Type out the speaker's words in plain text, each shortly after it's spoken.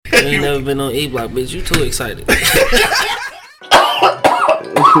ain't never been on E Block, bitch. You too excited.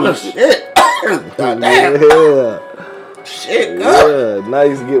 Shit. God damn. Yeah. Shit, God. Yeah, now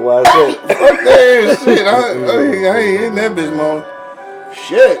you get why I said. Fuck that shit. I ain't hitting that bitch, man.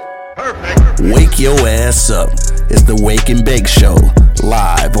 Shit. Wake your ass up. It's the Wake and Bake Show,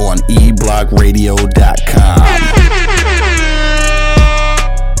 live on eblockradio.com.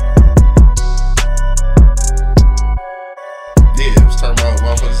 Yeah, I was talking about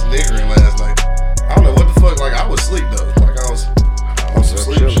motherfuckers niggering last night. I don't know what the fuck, like I was asleep though. Like I was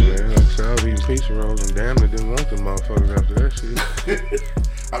asleep chilling, shit. man. Like I said, I was eating pizza rolls and damn it didn't want them motherfuckers after that shit.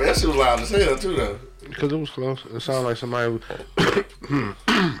 I mean that shit was loud as hell too though. Because it was close. It sounded like somebody was...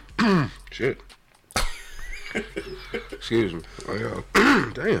 Shit. Excuse me. Like,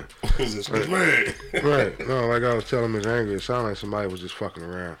 damn. Right. No, like I was telling Miss Angry, it sounded like somebody was just fucking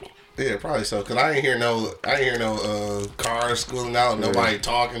around. Yeah, probably so. Cause I ain't hear no cars schooling out, nobody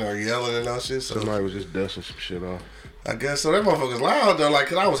talking or yelling and no shit. So Somebody was just dusting some shit off. I guess so. That motherfucker's loud though. Like,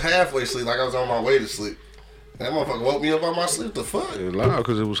 cause I was halfway asleep, like I was on my way to sleep. That motherfucker woke me up out my sleep. The fuck? It was loud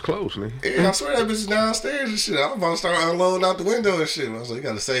because it was close, nigga. Yeah, I swear that bitch is downstairs and shit. I was about to start unloading out the window and shit. I was like, you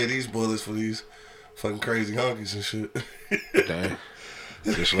gotta save these bullets for these fucking crazy honkies and shit. Damn.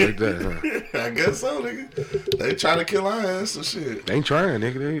 Just like that, huh? I guess so, nigga. They trying to kill our ass and shit. They ain't trying,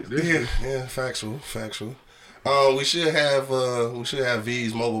 nigga. Yeah, factual. We should have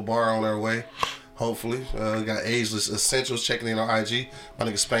V's mobile bar on our way. Hopefully, we got Ageless Essentials checking in on IG. My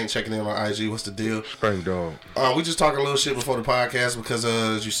nigga Spank checking in on IG. What's the deal? Spank dog. We just talking a little shit before the podcast because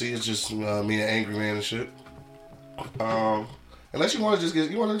as you see, it's just me and Angry Man and shit. Unless you want to just get,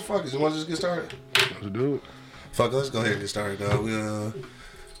 you want to just get started. Let's do it. Fuck, let's go ahead and get started, dog. We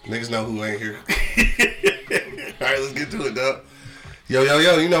niggas know who ain't here. All right, let's get to it, dog. Yo,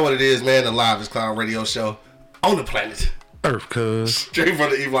 you know what it is, man. The livest cloud radio show on the planet. Earth, cuz. Straight from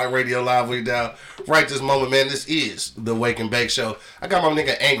the E-Block Radio Live way down. Right this moment, man, this is the Wake and Bake Show. I got my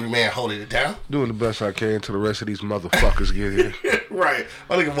nigga Angry Man holding it down. Doing the best I can till the rest of these motherfuckers get here. Right.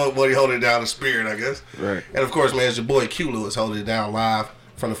 My nigga Buddy holding it down in spirit, I guess. Right. And of course, man, it's your boy Q Lewis holding it down live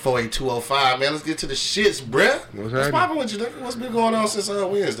from the 48205. Man, let's get to the shits, bruh. What's poppin' with you, nigga? What's been going on since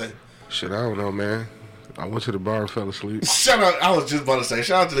Wednesday? Shit, I don't know, man. I went to the bar and fell asleep. Shout out, I was just about to say,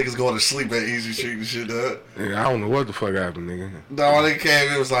 shout out to niggas going to sleep at Easy Street and shit, dog. Yeah, I don't know what the fuck happened, nigga. Dog, nigga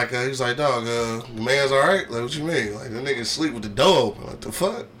came in, was like, he was like, dog, the man's alright? Like, what you mean? Like, the nigga sleep with the door open. Like, the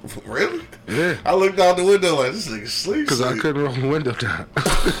fuck? Really? Yeah. I looked out the window like, this nigga sleep. Because I couldn't roll the window down.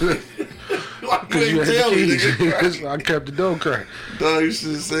 Like, Because you had tell the me, keys. nigga. I kept the door cracked. Dog, you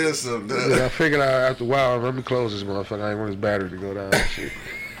should have said something, dog. Yeah, I figured out after a while, let me close this motherfucker. I didn't want his battery to go down and shit.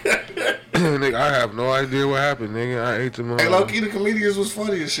 Nigga, I have no idea what happened, nigga. I ate the motherfucker. Hey, low-key, the comedians was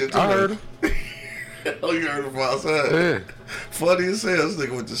funny as shit, too. I heard him. Oh, you heard him from outside? Yeah. Funny as hell. This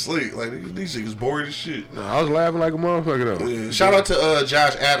nigga went to sleep. Like, these niggas bored as shit. No, I was laughing like a motherfucker, though. Yeah. Shout out to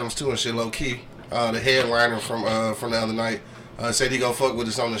Josh Adams, too, and shit, low-key. The headliner from the other night. Said he gonna fuck with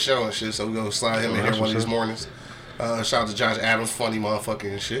us on the show and shit, so we gonna slide him in here one of these mornings. Shout out to Josh Adams, funny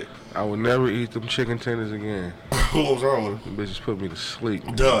motherfucker and shit. I would never eat them chicken tenders again. What was wrong with him? Them bitches put me to sleep.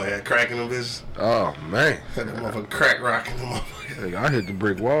 Duh, yeah, cracking them bitches. Oh, man. Had that motherfucker crack rocking them motherfucker. Nigga, I hit the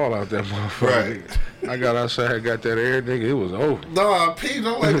brick wall out that motherfucker. Right. I got outside, got that air, nigga. It was over. Nah, Pete,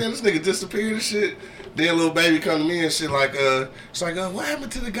 don't like that. This nigga disappeared and shit. Then little baby come to me and shit like, it's like, what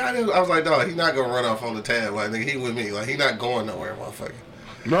happened to the guy that... I was like, dog, he not gonna run off on the tab. Like, nigga, he with me. Like, he not going nowhere, motherfucker.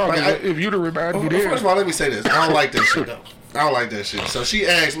 No, like, if you'd have reminded me there. First of all, let me say this. I don't like that shit, though. I don't like that shit. So she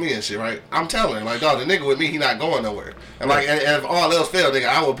asked me and shit, right? I'm telling her, like, dog, the nigga with me, he not going nowhere. And like, and if all else failed, nigga,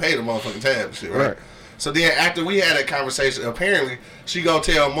 I would pay the motherfucking tab and shit, right? So then after we had that conversation, apparently, she go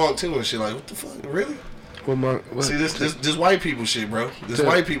tell Monk too and shit, like, what the fuck? Really? What? See, this white people shit, bro.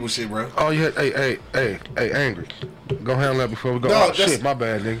 White people shit, bro. Oh, yeah. Hey, Angry. Go handle that before we go. No, oh, shit, my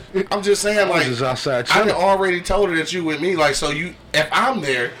bad, nigga. I'm just saying, like, just outside I done already told her that you with me, like, so you, if I'm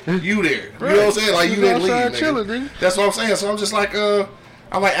there, you there. Right. You know what I'm saying? Like, you didn't leave, nigga. Chilling, nigga. That's what I'm saying. So I'm just like, I'm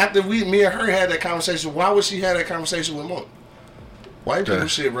like, after me and her had that conversation, why would she have that conversation with Monk? White people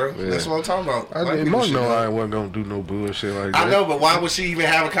shit, bro. Yeah. That's what I'm talking about. I know I wasn't gonna do no bullshit like that. I know, but why would she even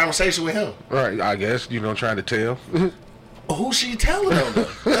have a conversation with him? Right, I guess, trying to tell. Who she telling on though?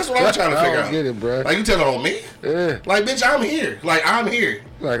 That's what I'm trying to figure out. I get it, bro. Like, you telling on me? Yeah. Like, bitch, I'm here. Like, I'm here.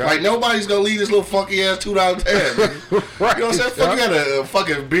 Like nobody's gonna leave this little funky ass $2 tab, nigga. Right. You know what I'm saying? Fuck, you got a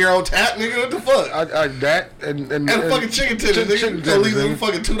fucking beer on tap, nigga. What the fuck? That and a fucking chicken tender, nigga. You gonna leave this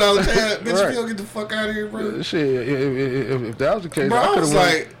fucking $2 tab, bitch? Right. You don't get the fuck out of here, bro. Shit, if that was the case, bro, I was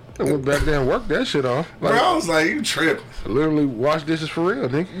like, I went back there and worked that shit off. Bro, I was like, you tripping. Literally wash dishes for real,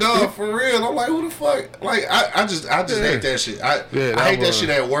 nigga. No, for real. I'm like, who the fuck? Like, I just hate that shit. I hate that shit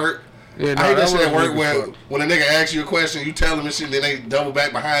at work. Yeah, no, I hate that shit at work when a nigga asks you a question, you tell him and shit, and then they double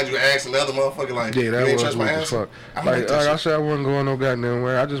back behind you and ask another motherfucker like, yeah, that you ain't was trust my answer. Like I said, I wasn't going no goddamn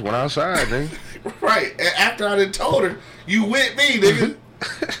where. I just went outside, nigga. Right. And after I done told her, you with me, nigga.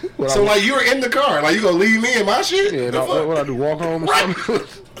 So like you were in the car, like you gonna leave me in my shit? Yeah, what I do, walk home or something?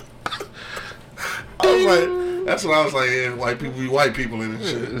 I was like, that's what I was like, yeah, white people be white people in and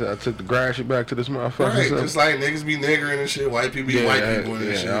shit. I took the grass shit back to this motherfucker. Right, just like niggas be niggering and shit, white people be white people in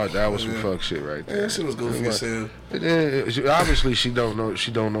and shit. That was some fuck shit right there. Yeah, that shit was goofy as hell. Obviously, she don't know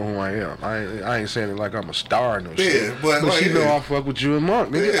who I am. I ain't saying it like I'm a star or no shit. Yeah, but like, she know I fuck with you and Mark.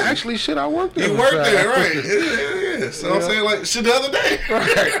 Nigga, actually, shit, I worked there. You worked there, right? Yeah. So I'm saying like shit the other day.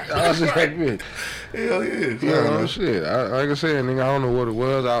 Right. I was just like, man. Hell yeah. No shit. Like I said, nigga, I don't know what it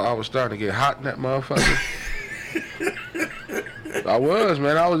was. I was starting to get hot in that motherfucker. I was,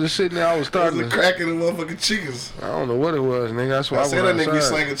 man. I was just sitting there. I was starting to cracking the motherfucking chickens. I don't know what it was, nigga. That's why I said that nigga be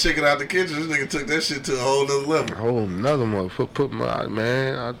slinging chicken out the kitchen. This nigga took that shit to a whole nother level. A whole nother motherfucker.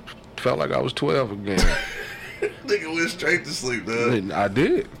 Man, I felt like I was 12 again. Nigga went straight to sleep, dog. I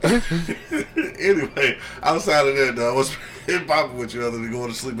did. Anyway, outside of that, dog, what's been popping with you other than going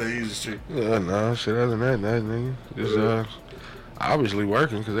to sleep at Easy Street? Yeah, no, shit other than that, nigga. Just obviously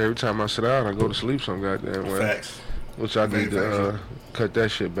working, because every time I sit down, I go to sleep some goddamn way. Facts. Which I need to cut that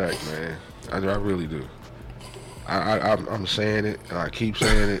shit back, man. I really do. I'm saying it, and I keep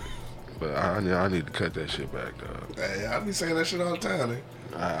saying it, but I need to cut that shit back, dog. Hey, I be saying that shit all the time, nigga.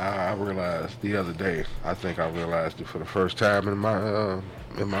 I realized the other day. I think I realized it for the first time in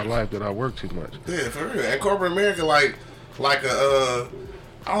my life that I work too much. Yeah, for real. And corporate America, like a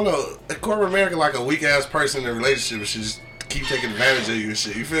I don't know, corporate America like a weak ass person in a relationship. She just keep taking advantage of you and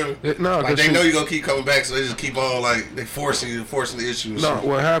shit. You feel me? No, like they know you gonna keep coming back, so they just keep on like they forcing the issue. No,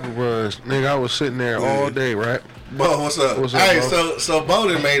 what happened was, nigga, I was sitting there all day, right? Bo, what's up? What's up, hey, bro? so Bo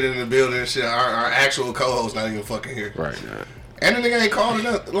done made it in the building and shit. Our actual co-host not even fucking here. Right, yeah. And the nigga ain't calling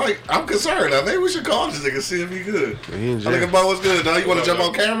up. Like, I'm concerned. I think we should call this nigga, see if he good. He in jail. I think Bo, what's good, dog? You want to jump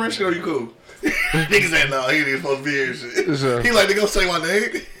on camera and shit, or you cool? Nigga said, no, he ain't even supposed to be here and shit. He like to go say my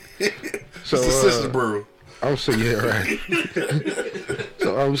name. So, it's the sister's brew. I'm sitting, yeah, right.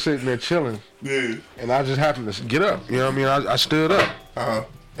 So I was sitting there chilling. Yeah. And I just happened to get up. You know what I mean? I stood up. Uh-huh.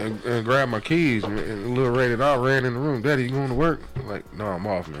 And grabbed my keys, and little rated I ran in the room. Daddy, you going to work? I'm like, no, I'm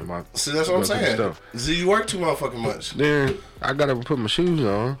off, man. See, that's what I'm saying. See, you work too motherfucking much. Then I got up and put my shoes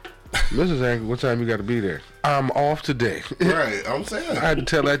on. Mrs. Angle, what time you got to be there? I'm off today. Right, I'm saying. I had to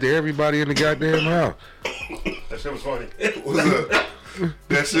tell that to everybody in the goddamn house. That shit was funny. What's up?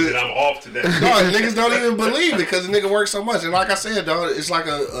 That's it. I'm off today. No, niggas don't even believe it because the nigga works so much. And like I said, dog, it's like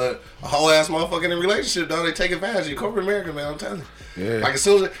a whole ass motherfucker in a relationship, dog. They take advantage of you. Corporate America, man, I'm telling you. Yeah. Like as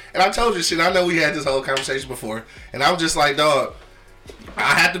soon as, and I told you shit, I know we had this whole conversation before, and I'm just like, dog,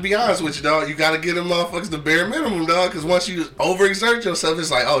 I have to be honest with you, dog. You gotta get them motherfuckers the bare minimum, dog. Because once you overexert yourself, it's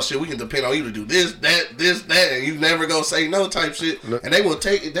like, oh shit, we can depend on you to do this, that, and you never go say no type shit. And they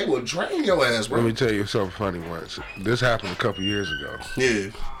will drain your ass, bro. Let me tell you something funny once. This happened a couple years ago.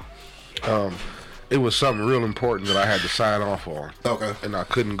 Yeah. It was something real important that I had to sign off on. Okay. And I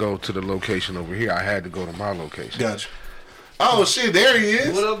couldn't go to the location over here. I had to go to my location. Gotcha. Oh shit, there he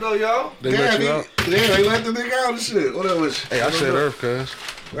is. What up though, y'all? They let you out? Yeah, they let the nigga out and shit. What up with you? Hey, I said Earth, cuz.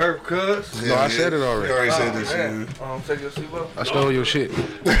 Earth, cuz? No, I said it already. You already said this shit. Take your seatbelt. I stole your shit.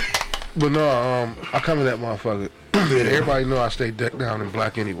 But no, I come to that motherfucker. And everybody know I stay decked down in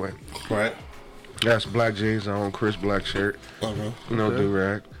black anyway. Right. Got some black jeans on, Chris black shirt. Okay. You know,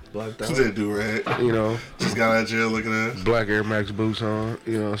 do-rag. Black that do rag. You know. Just got out of jail looking at us. Black Air Max boots on,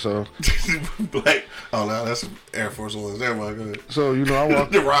 you know, so. Black. Oh, no, that's Air Force Ones. Never mind, go ahead. So, you know, I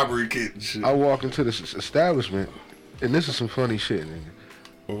walk. The robbery kit and shit. I walk into this establishment, and this is some funny shit,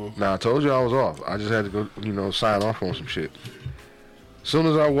 nigga. Now, I told you I was off. I just had to go, you know, sign off on some shit. As soon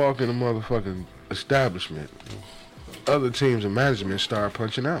as I walk in the motherfucking establishment, other teams and management start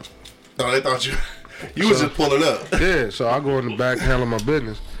punching out. Oh, they thought you was just pulling up. Yeah, so I go in the back, handle my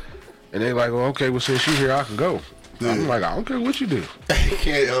business, and they like, well, okay, well, since you here, I can go. Yeah. I'm like, I don't care what you do.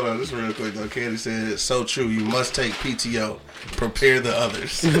 Hold on, this is real quick, though. Candy said, it's so true, you must take PTO. Prepare the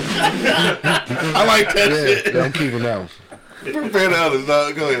others. I like that shit. Yeah, I'm keeping that one. Prepare the others,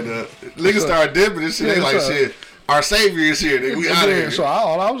 dog. Go ahead, dog. Niggas start dipping and shit. They like, shit, our savior is here, nigga. We out of here. So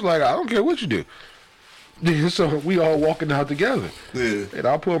I was like, I don't care what you do. So we all walking out together. Yeah. And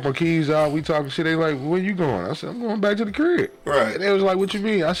I pull my keys out. We talking shit. They like, where you going? I said, I'm going back to the crib. Right. And they was like, what you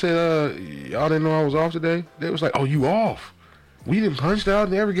mean? I said, y'all didn't know I was off today? They was like, oh, you off? We done punched out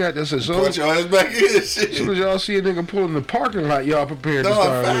and every guy that said so. Punch your ass back in. As soon as y'all see a nigga pull in the parking lot, y'all prepared to No,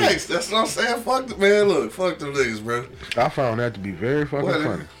 start. facts. That's what I'm saying. Fuck the man. Look, fuck them niggas, bro. I found that to be very fucking What is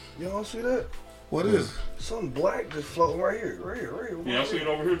funny. You don't see that? What is? Something black just floating right here. Right here. Yeah, I see it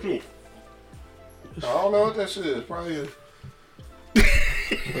over here too. I don't know what that shit is. Probably a...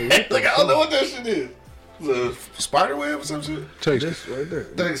 Like, I don't know what that shit is. The spider web or some shit? Taste This it. right there.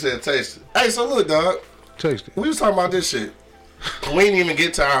 That nigga said taste it. Hey, so look, dog. Taste it. We was talking about this shit. We didn't even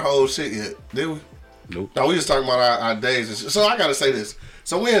get to our whole shit yet, did we? Nope. No, we was talking about our days and shit. So I gotta say this.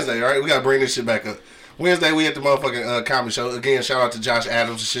 So Wednesday, right? We gotta bring this shit back up. Wednesday, we at the motherfucking comedy show. Again, shout out to Josh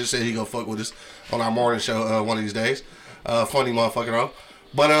Adams and shit. Said he gonna fuck with us on our morning show one of these days. Funny motherfucker though.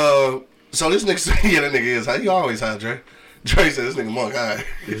 But so this nigga, yeah, that nigga is high. You always high, Dre. Dre said this nigga monk high.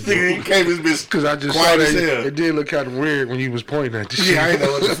 This nigga he came his bitch Because I just saw quiet that as hell. it did look kind of weird when you was pointing at the shit. Yeah, I ain't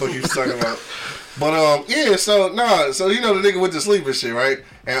know what the fuck you was talking about. But yeah, so you know the nigga went to sleep and shit, right?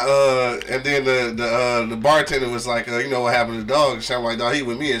 And then the bartender was like, you know what happened to the dog? And shit, I'm like, dog, he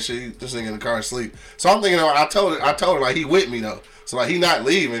with me and shit. This nigga in the car asleep. So I'm thinking, I told her like he with me though. So like he not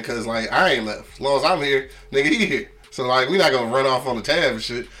leaving because like I ain't left. As long as I'm here, nigga, he here. So like we not gonna run off on the tab and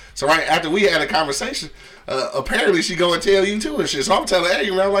shit. So right after we had a conversation, apparently she go and tell you too and shit. So I'm telling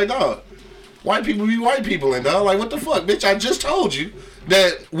her, man, I'm like, dog, white people be white people and dog, like what the fuck, bitch? I just told you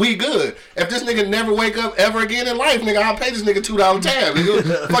that we good. If this nigga never wake up ever again in life, nigga, I'll pay this nigga $2 tab.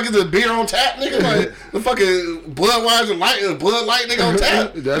 Nigga, fucking the beer on tap, nigga, like the fucking Budweiser light, Bud Light nigga on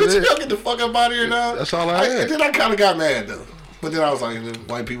tap. That's Bitch, it. you get the fuck up out of here now. That's all I had. And then I kind of got mad though. But then I was like,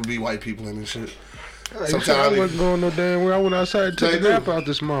 white people be white people and this shit. I Sometimes wasn't going no damn where. I went outside and took They a do. nap out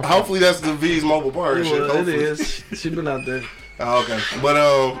this month. hopefully that's the V's mobile bar and shit. Well, it Hopefully. is. She been out there. Oh, okay. But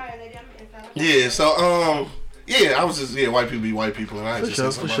yeah. So yeah, I was just white people be white people, and I For just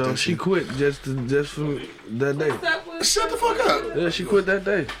sure, said for something about sure. that She shit. quit just for that day. Shut the fuck up. Yeah, she quit that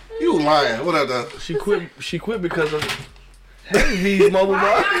day. You lying? What up, though? She quit because of Hey V's mobile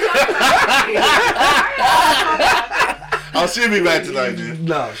bar. Oh, she'll be back tonight, dude.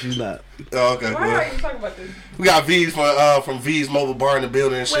 No, she's not. Oh, okay. Why are Well, you talking about this? we got V's from V's mobile bar in the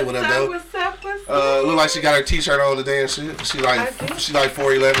building and shit. What up, though? What's up? Look like she got her t-shirt on today and shit. She like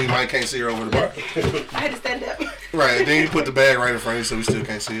 4'11". You might can't see her over the bar. I had to stand up. Right. Then you put the bag right in front of you, so we still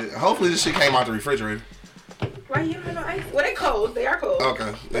can't see it. Hopefully this shit came out the refrigerator. Why you don't have no ice? Well, they cold. They are cold.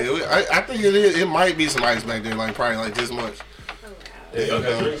 Okay. Yeah, I think it is. It might be some ice back there, like probably like this much. Hey, y'all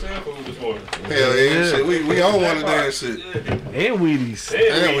got drinks and food this morning. Hell yeah, shit. We on one of that shit. And Wheaties.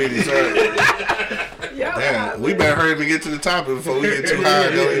 Damn, we deserve. Yeah. Damn, we better hurry up and get to the topic before we get too high. I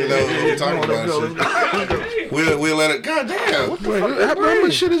don't even know what we're talking about. Shit. We'll let it. God damn. Wait, how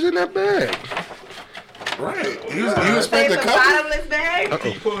much shit is in that bag? Right. You expect It's a a couple? bottomless bag.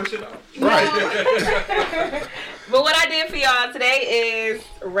 Keep pulling shit out. Right. But what I did for y'all today is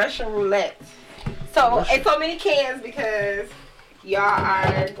Russian roulette. So it's so many cans because y'all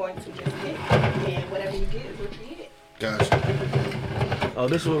are going to just pick, and whatever you get is what you get. Gotcha. Oh,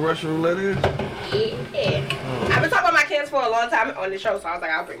 this is what Russian roulette is? Yeah. I've been talking about my cans for a long time on the show, so I was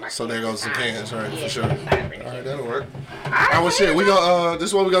like, I'll bring my So cans. there goes some cans, right? Yeah, For sure. I'll All bring the right, cans. that'll work. All right, Well, shit, we go. This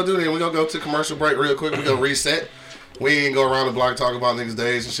is what we gonna do then. We gonna go to commercial break real quick. We gonna reset. We ain't go around the block talk about niggas'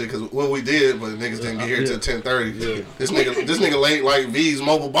 days and shit because what we did, but niggas didn't get here till 10:30. This nigga late like V's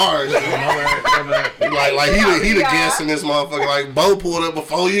mobile bar. And shit. Like he the guest in this motherfucker. Like Bo pulled up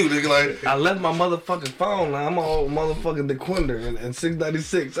before you, nigga. Like I left my motherfucking phone. Now I'm on motherfucking DeQuinder and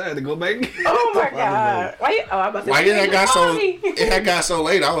 696. I had to go back. Oh my god. Why you, I'm about to Like say, it had got call so me. it had got so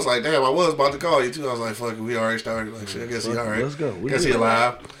late. I was like, damn, I was about to call you too. I was like, fuck it, we already started. Like shit, I guess he alright. Let's go. We Guess he good.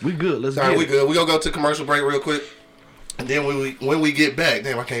 alive. We good. Let's All right, get we it. good. We gonna go to commercial break real quick, and then when we get back,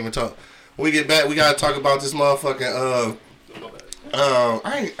 damn, I can't even talk. When we get back, we gotta talk about this motherfucking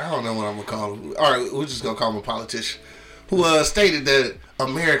I don't know what I'm gonna call him. All right, we're just gonna call him a politician who stated that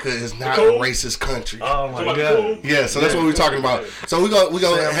America is not a racist country. Oh my Somebody god. cool? Yeah, so that's what we're talking about. So we go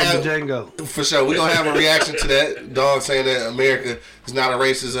Sam have from Django. for sure. We're gonna have a reaction to that dog saying that America is not a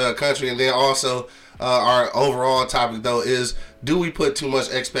racist country, and then also our overall topic though is, do we put too much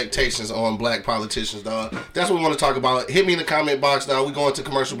expectations on black politicians, dog? That's what we want to talk about. Hit me in the comment box, dog. We're going to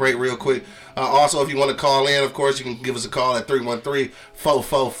commercial break real quick. Also, if you want to call in, of course, you can give us a call at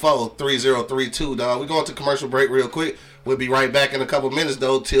 313-444-3032, dog. We're going to commercial break real quick. We'll be right back in a couple minutes,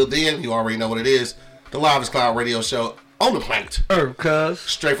 though. Till then, you already know what it is. The Livest Cloud Radio Show on the planet. Cuz.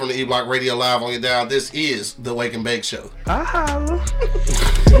 Straight from the E-Block Radio Live on your dial. This is the Wake and Bake Show. I holla.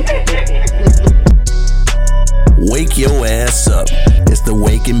 Wake your ass up. It's the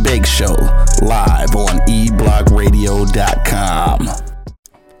Wake and Bake Show, live on eblockradio.com.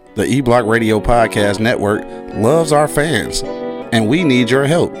 The E-Block Radio Podcast Network loves our fans. and we need your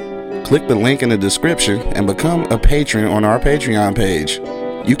help. Click the link in the description and become a patron on our Patreon page.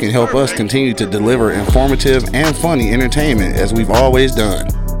 You can help us continue to deliver informative and funny entertainment as we've always done.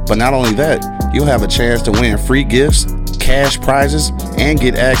 But not only that, you'll have a chance to win free gifts, cash prizes, and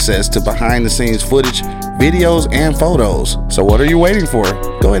get access to behind the scenes footage, videos, and photos. So what are you waiting for?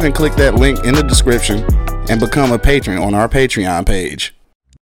 Go ahead and click that link in the description and become a patron on our Patreon page.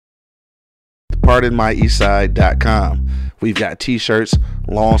 PardonMyEastside.com. We've got t-shirts,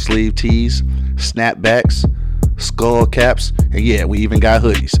 long sleeve tees, snapbacks, skull caps, and yeah, we even got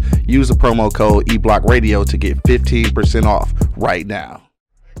hoodies. Use the promo code eBlockRadio to get 15% off right now.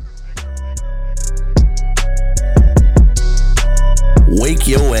 Wake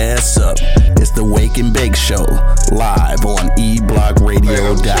your ass up. It's the Wake and Bake Show, live on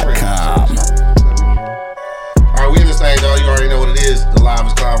eBlockRadio.com. Alright, we in this thing, dog. You already know what it is. The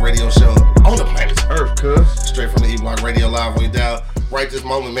Live Cloud Radio Show on the planet Earth, cuz. Straight from the E-Block Radio Live on you down. Right this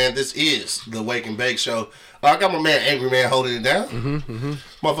moment, man, this is the Wake and Bake Show. I got my man, Angry Man, holding it down.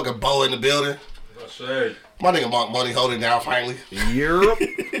 Motherfucker Bo in the building. My nigga Mark Money holding it down finally. Europe.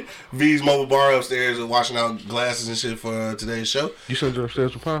 V's mobile bar upstairs and washing out glasses and shit for today's show. You sent her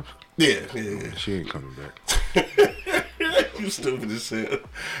upstairs with Pops? Yeah. She ain't coming back. You stupid as shit.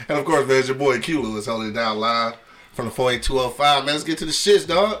 And of course, man, it's your boy Q Lewis holding it down live from the 48205. Man, let's get to the shits,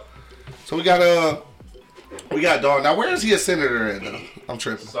 dog. So we got dog. Now, where is he a senator at, though? I'm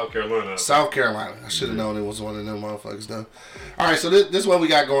tripping. South Carolina. South Carolina. I should have known it was one of them motherfuckers, though. All right, so this is what we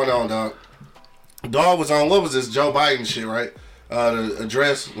got going on, dog. Dog was on, what was this, Joe Biden shit, right? The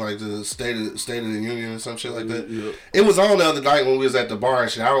address, like the State of the Union or some shit like that. Yeah. It was on the other night when we was at the bar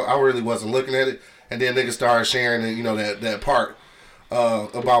and shit. I really wasn't looking at it. And then niggas started sharing, that part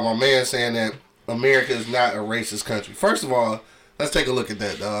about my man saying that America is not a racist country. First of all, let's take a look at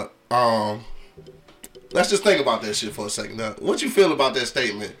that, dog. Let's just think about that shit for a second, dog. What you feel about that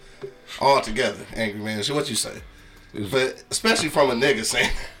statement altogether, Angry Man? What you say? But especially from a nigga saying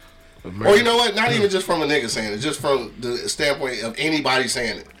it. Or you know what? Not even just from a nigga saying it, just from the standpoint of anybody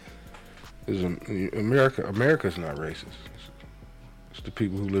saying it. America's not racist. It's the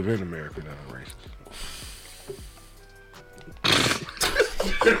people who live in America that are racist.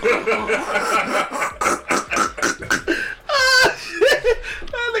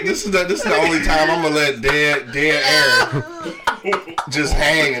 This is the only time I'm gonna let dead air just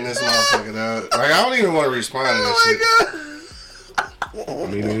hang in this motherfucker, dog. Like, I don't even want to respond to that shit. I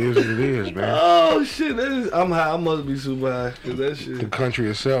mean, it is what it is, man. Oh shit, I'm high. I must be super high because that shit. The country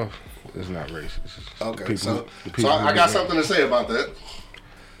itself is not racist. Okay, so I got something to say about that.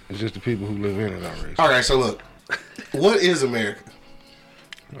 It's just the people who live in it are racist. All right, so look, what is America?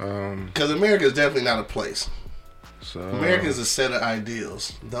 Because America is definitely not a place. So America is a set of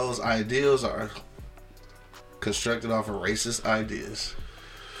ideals. Those ideals are constructed off of racist ideas.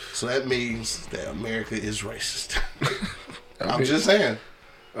 So that means that America is racist. I'm just saying.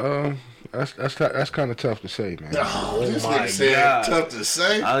 That's kind of tough to say, man. Oh, this nigga said tough to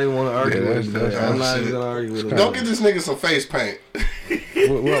say. I didn't want to argue with him. I'm not even gonna argue with him. Don't get this nigga some face paint.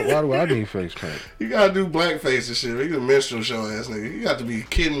 Why do I need face paint? You gotta do blackface and shit. You a minstrel show ass nigga. You got to be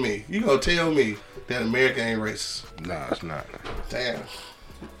kidding me. You gonna tell me that America ain't racist? Nah, it's not. Damn.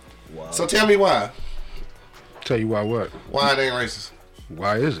 Wow. So tell me why. Tell you why what? Why it ain't racist?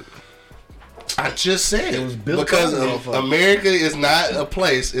 Why is it? I just said it was built because America is not a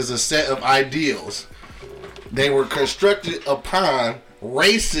place, it's a set of ideals. They were constructed upon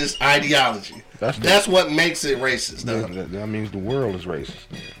racist ideology. That's what makes it racist, though. That means the world is racist,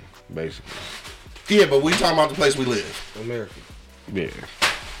 basically. Yeah, but we talking about the place we live. America. Yeah.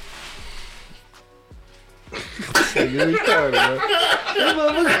 You're retarded, bro. This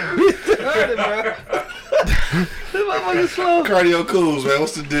motherfucker retarded, bro. This motherfucker slow. Cardio cools, man.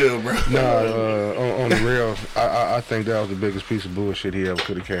 What's the deal, bro? Nah, on the real, I think that was the biggest piece of bullshit he ever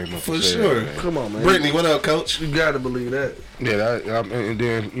could have came up with. For sure. Man. Come on, man. Brittany, what up, coach? You gotta believe that. Yeah, and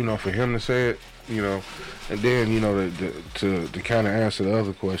then, for him to say it, and then, to kind of answer the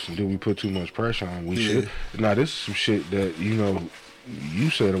other question, do we put too much pressure on? We should. Now, this is some shit that, you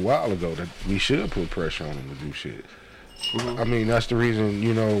said a while ago that we should put pressure on them to do shit. I mean, that's the reason,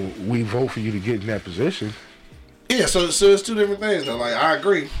 we vote for you to get in that position. Yeah, so it's two different things, though. Like, I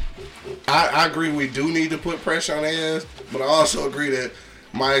agree. I agree we do need to put pressure on their ass, but I also agree that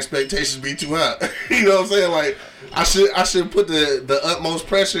my expectations be too high. You know what I'm saying? Like, I should put the utmost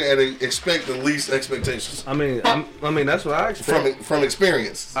pressure and expect the least expectations. I mean, that's what I expect. From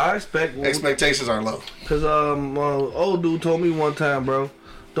experience. I expect expectations are low. Cause old dude told me one time, bro,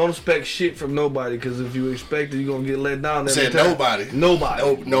 don't expect shit from nobody. Cause if you expect it, you're gonna get let down. Said time. Nobody.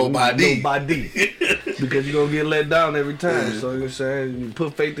 Nobody. Nobody. because you're gonna get let down every time. So you know what I'm saying, you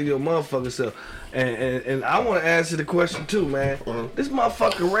put faith in your motherfucking self. And I want to answer the question too, man. This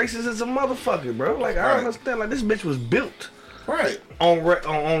motherfucker racist is a motherfucker, bro. Like I don't understand. Like this bitch was built on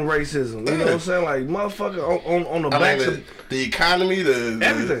racism. You know what I'm saying? Like motherfucker on the backs of the economy, the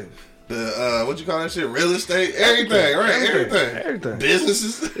everything. The what you call that shit? Real estate, everything, right? Everything.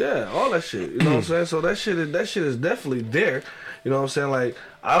 Businesses. Yeah, all that shit. You know what I'm saying? So that shit is definitely there. You know what I'm saying? Like,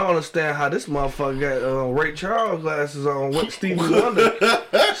 I don't understand how this motherfucker got Ray Charles glasses on, what Stevie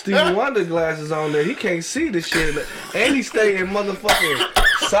Wonder glasses on there. He can't see this shit. And he stay in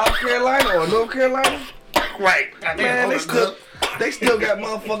motherfucking South Carolina or North Carolina. Right. Man, they still got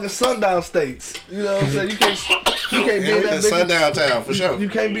motherfucking sundown states. You know what I'm saying? You can't be in that bitch. Sundown town, for sure. You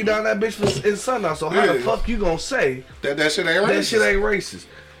can't be down that bitch in sundown. So how the fuck you gonna say that shit ain't racist? That shit ain't racist.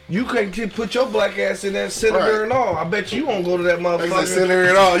 You can't put your black ass in that senator and all. I bet you won't go to that motherfucker. Senator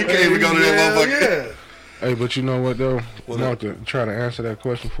and all. You can't even go to that motherfucker. Yeah. Hey, but you know what though? To try to answer that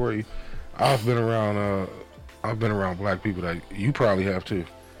question for you, I've been around black people that you probably have too.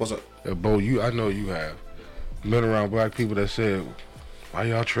 What's up? Bo, I know you have been around black people that said, "Why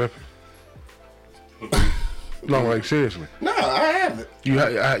y'all tripping?" No, like seriously. No, I haven't.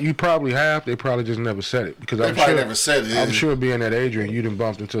 You probably have. They probably just never said it because I'm probably never said it. I'm sure being at Adrian, you done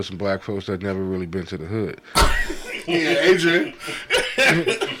bumped into some black folks that never really been to the hood. Yeah, Adrian.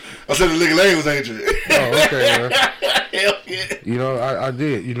 I said the nigga name was Adrian. Oh, okay, man. Hell yeah. You know, I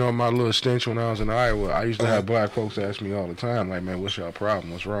did. You know, my little stench when I was in Iowa, I used to have black folks ask me all the time, like, "Man, what's y'all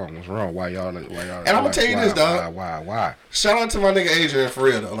problem? What's wrong? Why y'all?" And I'm gonna tell you this, dog. Why? Shout out to my nigga Adrian for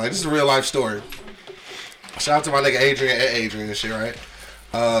real though. Like, this is a real life story. Shout out to my nigga Adrian at Adrian and shit, right?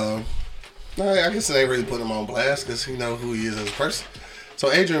 I guess it ain't really putting him on blast because he know who he is as a person.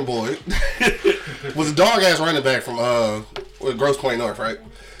 So Adrian Boyd was a dog ass running back from Grosse Pointe North, right?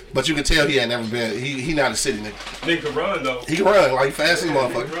 But you can tell he had never been. He not a city nigga. Nigga can run though. He can run like fast as a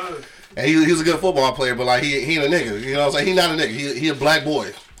motherfucker. And he was a good football player, but like he ain't a nigga. You know what I'm saying? He not a nigga. He a black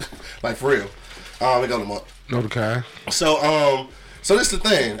boy, like for real. We got him up. Okay. So this is the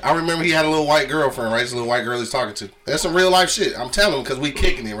thing. I remember he had a little white girlfriend, right? This little white girl he's talking to. That's some real life shit. I'm telling him because we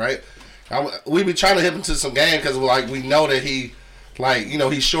kicking it, right? We be trying to hit him to some game because like we know that he, like, you know,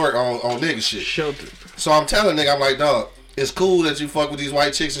 he's short on nigga shit. Sheltered. So I'm telling nigga, I'm like, dog, it's cool that you fuck with these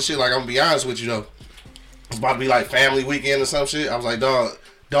white chicks and shit. Like, I'm gonna be honest with you though. It's about to be like family weekend or some shit. I was like, dog,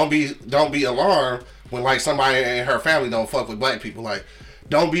 don't be alarmed when like somebody in her family don't fuck with black people. Like,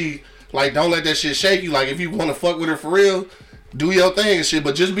 don't let that shit shake you. Like, if you want to fuck with her for real, do your thing and shit,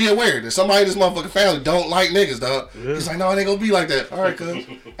 but just be aware that somebody in this motherfucking family don't like niggas, dog. Yeah. He's like, no, it ain't gonna be like that. All right, cuz.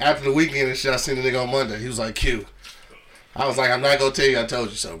 After the weekend and shit, I seen the nigga on Monday. He was like, Q. I was like, I'm not gonna tell you I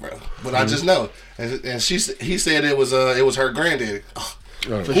told you so, bro. But I just know. And he said it was her granddaddy.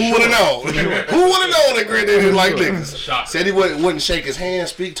 Who would have known? Who would have known that granddaddy didn't like niggas? Said he wouldn't shake his hand,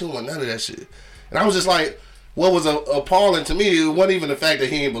 speak to him, or none of that shit. And I was just like, what was appalling to me, it wasn't even the fact that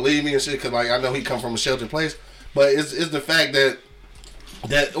he didn't believe me and shit, because like, I know he come from a sheltered place. But it's the fact that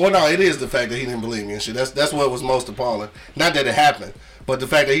it is the fact that he didn't believe me and shit. That's what was most appalling. Not that it happened, but the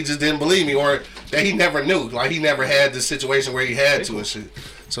fact that he just didn't believe me, or that he never knew. Like, he never had this situation where he had to and shit.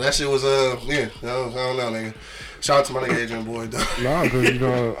 So that shit was I don't know, nigga. Shout out to my nigga Adrian Boyd, though. Nah, because, you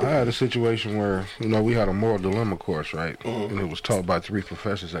know, I had a situation where, you know, we had a moral dilemma course, right? Mm-hmm. And it was taught by 3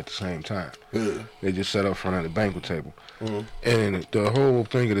 professors at the same time. Yeah. They just sat up front of the banquet table. Mm-hmm. And the whole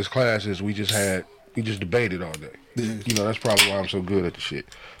thing of this class is we just debated all day. Yeah. You know, that's probably why I'm so good at the shit.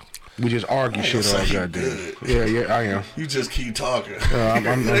 We just argue shit all goddamn. Yeah, I am. You just keep talking.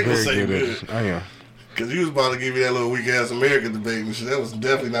 I'm very good at this. I am. Because you was about to give me that little weak ass American debate and shit. That was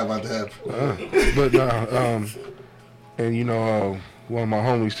definitely not about to happen. And you know, one of my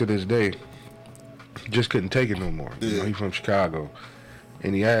homies to this day just couldn't take it no more. Yeah. You know, he from Chicago.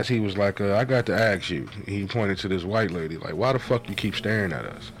 And he was like, I got to ask you. He pointed to this white lady, like, why the fuck you keep staring at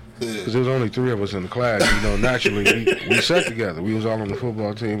us? Because there was only 3 of us in the class. You know, naturally, we sat together. We was all on the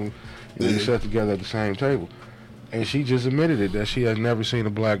football team. And we sat together at the same table. And she just admitted it, that she had never seen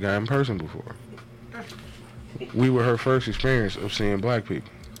a black guy in person before. We were her first experience of seeing black people.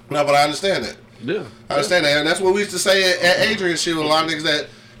 No, but I understand that. Yeah. I understand that. And that's what we used to say at Adrian shit with a lot of niggas that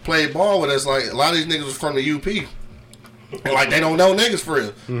played ball with us. Like, a lot of these niggas was from the UP. And like, they don't know niggas for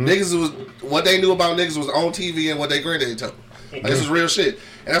real. Mm-hmm. Niggas was, what they knew about niggas was on TV and what they granddaddy told. Like, this is real shit.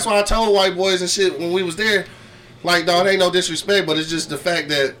 And that's why I told white boys and shit when we was there, like, dog, it ain't no disrespect, but it's just the fact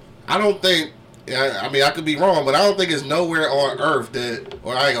that I don't think, I mean, I could be wrong, but I don't think it's nowhere on earth that,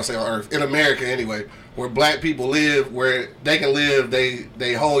 or I ain't gonna say on earth, in America anyway, where black people live, where they can live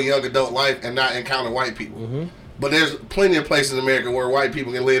they whole young adult life and not encounter white people. Mm-hmm. But there's plenty of places in America where white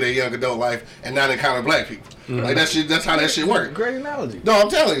people can live their young adult life and not encounter black people. Like that shit. That's how that shit works. Great analogy. No, I'm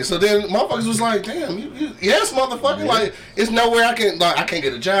telling you. So then motherfuckers was like, damn, yes, motherfucker. Like, it's nowhere I can't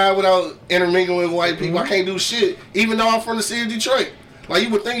get a job without intermingling with white people. I can't do shit, even though I'm from the city of Detroit. Like, you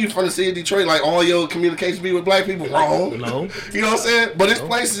would think you're from the city of Detroit, like all your communications be with black people. Wrong. No. You know what I'm saying? But it's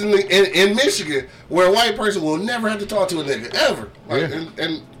places in Michigan where a white person will never have to talk to a nigga ever. Like,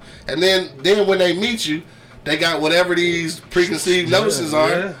 and then when they meet you, they got whatever these preconceived notions are.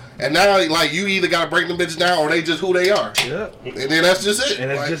 Yeah. And now, like, you either got to break them bitches down or they just who they are. Yeah. And then that's just it.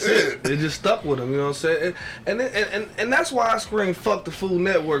 And that's just it. They just stuck with them, you know what I'm saying? And that's why I scream, fuck the Food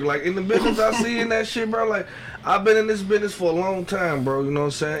Network. Like, in the business I see in that shit, bro, like, I've been in this business for a long time, bro, you know what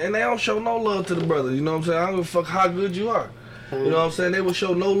I'm saying? And they don't show no love to the brothers, you know what I'm saying? I don't give a fuck how good you are. You know what I'm saying? They will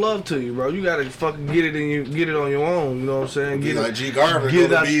show no love to you, bro. You gotta fucking get it on your own. You know what I'm saying? Get like it, G Garvin,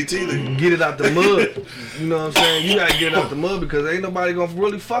 get it out the mud. You know what I'm saying? You gotta get it out the mud because ain't nobody gonna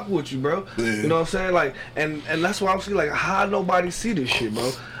really fuck with you, bro. Yeah. You know what I'm saying? Like, and that's why I'm saying, like, how nobody see this shit,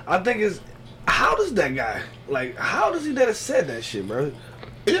 bro. I think it's how does that guy, like, how does he that have said that shit, bro?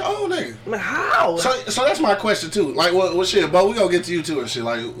 Yeah, old nigga. Man, how? So that's my question too. Like, what shit? But we gonna get to you too and shit.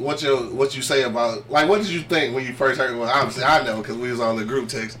 Like, what you say about? Like, what did you think when you first heard? Well, obviously I know because we was on the group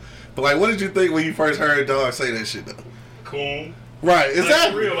text. But like, what did you think when you first heard Dog say that shit though? Cool. Right.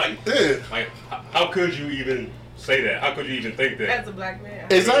 Exactly. Like, for real, like how could you even say that? How could you even think that? As a black man.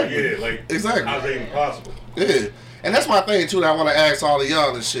 Exactly. Yeah. Like, exactly. how's that even possible? Yeah. And that's my thing too. That I want to ask all of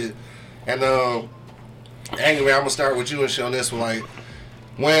y'all and shit. And anyway, I'm gonna start with you and shit on this one. Like,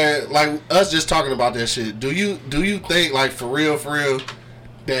 when, like, us just talking about that shit, do you think, like, for real,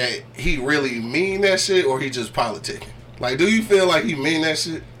 that he really mean that shit or he just politicking? Like, do you feel like he mean that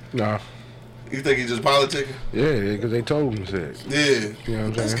shit? Nah. You think he just politicking? Yeah, because they told him to. Yeah. You know what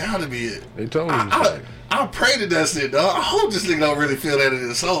I'm That's saying? gotta be it. They told him to. I pray that that's it, dog. I hope this nigga don't really feel that in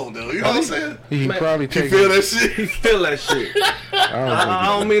his soul, though. You know what I'm saying? He probably He feel that shit? He feel that shit.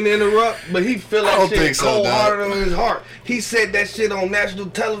 I don't mean to interrupt, but he feel that shit cold-hearted on his heart. He said that shit on national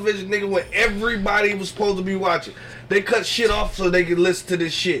television, nigga, when everybody was supposed to be watching. They cut shit off so they could listen to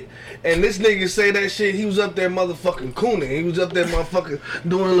this shit. And this nigga say that shit, he was up there motherfucking cooning. He was up there motherfucking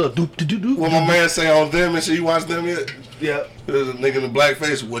doing a little doop-de-doo-doo. What my man say on them and shit, you watch them yet? Yeah. There's a nigga in the black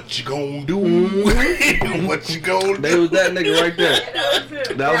face, what you gonna do? Mm-hmm. What you gonna do? They was that nigga right there.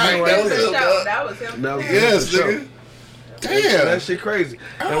 That was him right there. That was him. Yes, nigga. Damn. That shit crazy.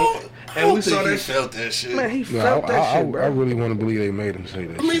 And we saw that. He felt that shit. Man, he felt that shit, bro. I really want to believe they made him say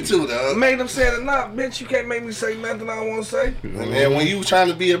that. Me too, dog. Made him say it. Nah, bitch, you can't make me say nothing I want to say. Man, when you trying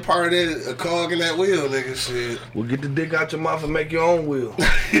to be a part of that, a cog in that wheel, nigga, shit. Well, get the dick out your mouth and make your own wheel.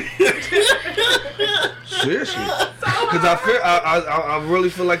 Seriously. Because I really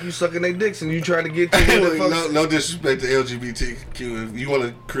feel like you sucking their dicks and you trying to get to no disrespect to LGBTQ. If you want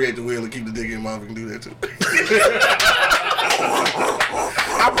to create the wheel and keep the dick in your mouth, you can do that too.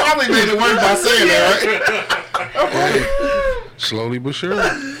 I probably made it work by saying that, right? Slowly but surely.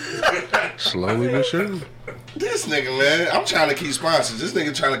 Slowly but surely. This nigga, man, I'm trying to keep sponsors. This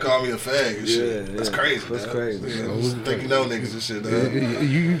nigga trying to call me a fag and shit. That's crazy. That's crazy. Think you know niggas and shit, dog.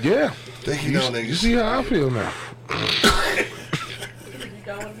 Yeah. Think you know niggas. You see how I feel now.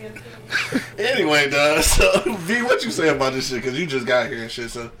 Anyway, dog, so, V, what you say about this shit? Because you just got here and shit,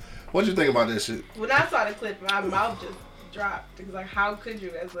 so what you think about this shit? When I saw the clip, my mouth just dropped. It was like, how could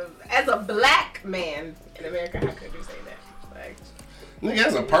you, as a black man in America, how could you say that? Like, nigga,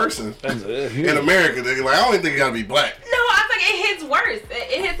 as a person in America, nigga, like, I don't even think you gotta be black. No, I think it hits worse.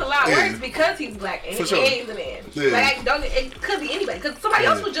 It hits a lot worse because he's black and he's a man. Like, it could be anybody. Because somebody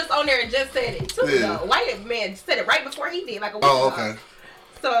else was just on there and just said it too. The white man said it right before he did, like a week ago. Okay.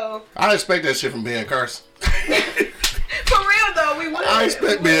 So I expect that shit from Ben Carson. For real though, we would. I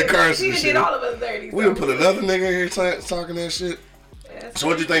expect Ben Carson. He did all of us dirty. We would put another nigga in here talking that shit. Yeah, so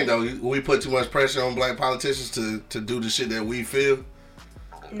what do you think though? We put too much pressure on black politicians to do the shit that we feel?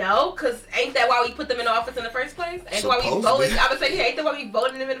 No, cause ain't that why we put them in office in the first place? Ain't why we voted? I would say, ain't that why we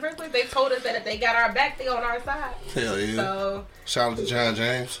voted them in the first place? They told us that if they got our back, they on our side. Hell yeah. So shout out to John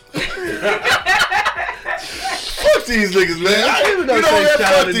James. Fuck these niggas, man. You know what?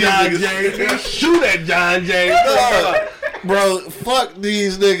 Shout out to John James. Shoot at John James. Bro, fuck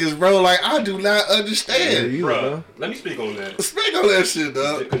these niggas, bro. Like, I do not understand. Yeah, bro, let me speak on that. Speak on that shit,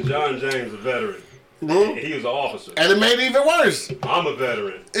 dog. Because John James is a veteran. Mm-hmm. He was an officer. And it made it even worse. I'm a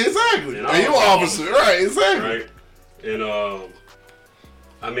veteran. Exactly. And you an officer. Right, exactly. Right. And,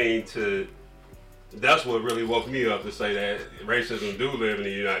 I mean, that's what really woke me up to say that racism do live in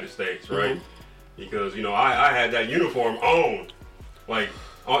the United States, right? Mm-hmm. Because, you know, I had that uniform on. Like,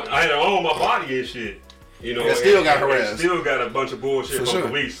 I had it on my body and shit. You know, and still got harassed. Still got a bunch of bullshit from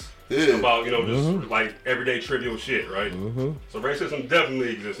police about, you know, just like everyday trivial shit, right? So racism definitely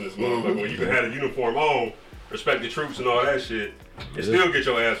exists in this motherfucker. When you can have a uniform on, respect the troops and all that shit, and still get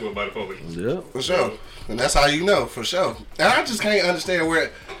your ass whipped by the police. Yeah, for sure. And that's how you know, for sure. And I just can't understand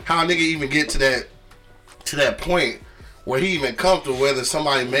how a nigga even get to that point where he even comfortable, whether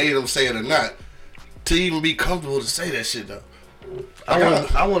somebody made him say it or not, to even be comfortable to say that shit though.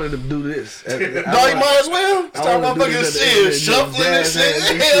 I wanted to do this. No, you might as well. Start motherfucking shit, shuffling and shit.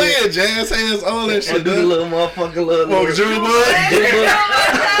 Hell yeah, jazz hands, all that shit. Do the little motherfucking little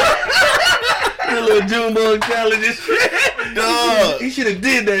Junebug challenge and shit. Dog. He should have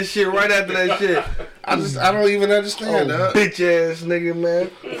did that shit right after that shit. I don't even understand, dog. Bitch ass nigga, man.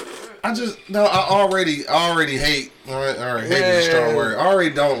 I already hate. All right, hate is a strong word. I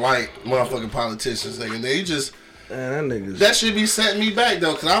already don't like motherfucking politicians, nigga. They just. Man, that should be setting me back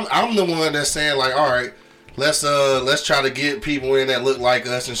though, cause I'm the one that's saying like, all right, let's try to get people in that look like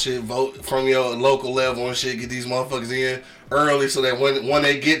us and shit, vote from your local level and shit, get these motherfuckers in early so that when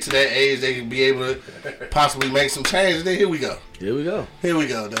they get to that age they can be able to possibly make some change. And then here we go,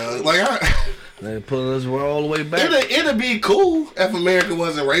 dog. Like they pulling us all the way back. It'd be cool if America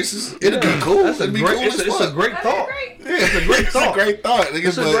wasn't racist. It'd be cool. It's a great thought. It's a great thought.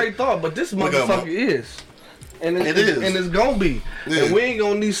 It's a great thought. But this motherfucker is. And it is. And it's gonna be. Yeah. And we ain't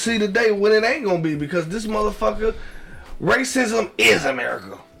gonna need to see the day when it ain't gonna be, because this motherfucker, racism is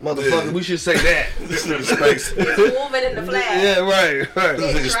America. Motherfucker, we should say that. This nigga Spanks. Moving in the flag. Yeah, right.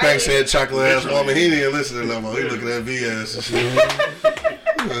 This nigga Spanks said chocolate ass woman. He didn't listen to no more. He looking at V ass and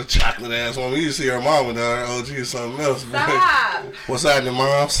shit. Chocolate ass woman. You see her mama down there, OG or something else. Stop. What's happening,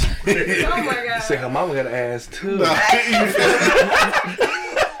 moms? Oh my god. Say her mama got an ass too.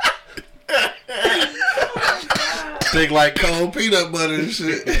 Thick like cold peanut butter and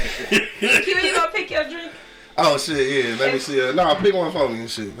shit. Q, you gonna pick your drink? Oh shit, yeah. Let me see. No, pick one for me and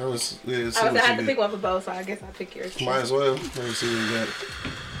shit. I had to pick one for both, so I guess I'll pick yours. Might as well. Let me see what you got.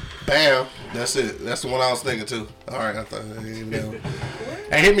 Bam. That's it. That's the one I was thinking too. Alright, I thought I didn't even know.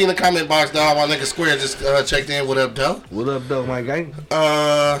 Hey, hit me in the comment box, dog. My nigga Square just checked in. What up, though? What up, though, my gang?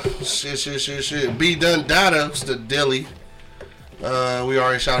 Shit. B Done Dada, the Dilly. We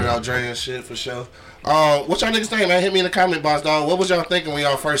already shouted out Dre and shit for sure. What y'all niggas think, man? Hit me in the comment box, dog. What was y'all thinking when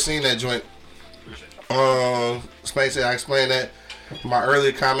y'all first seen that joint? Space said I explained that in my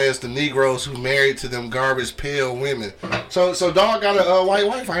earlier comments. The Negroes who married to them garbage pale women. So dog got a white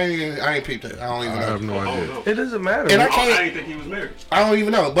wife. I ain't peeped it. I don't even know. I have no idea. It doesn't matter. And I didn't think he was married. I don't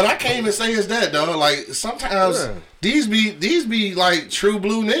even know, but I can't even say it's that, dog. Like sometimes these be like true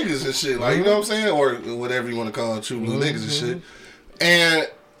blue niggas and shit. Like you know what I'm saying, or whatever you want to call it, true blue niggas and shit. And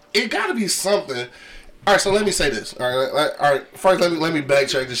it got to be something. All right, so let me say this. All right. First, let me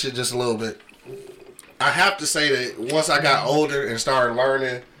backtrack this shit just a little bit. I have to say that once I got older and started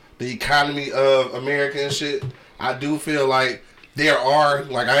learning the economy of America and shit, I do feel like there are,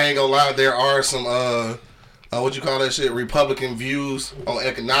 like I ain't gonna lie, there are some what you call that shit, Republican views on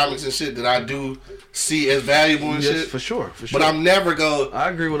economics and shit that I do see as valuable and shit. For sure. But I'm never I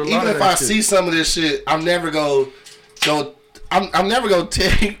agree with a lot even of if that I shit. see some of this shit, I'm never gonna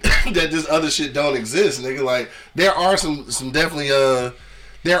tell you that this other shit don't exist, nigga. Like there are some definitely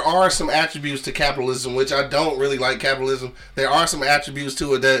there are some attributes to capitalism which I don't really like capitalism. There are some attributes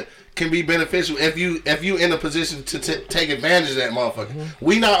to it that can be beneficial if you in a position to take advantage of that motherfucker.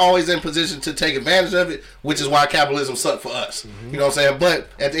 We not always in position to take advantage of it, which is why capitalism sucked for us. You know what I'm saying? But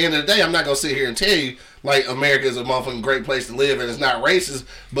at the end of the day, I'm not gonna sit here and tell you like America is a motherfucking great place to live and it's not racist,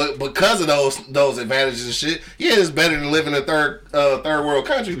 but because of those advantages and shit, yeah, it's better than living in a third world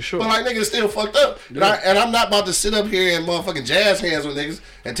country. For sure. But like niggas it's still fucked up. Yeah. And I'm not about to sit up here and motherfucking jazz hands with niggas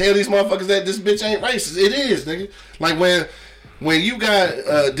and tell these motherfuckers that this bitch ain't racist. It is, nigga. Like when you got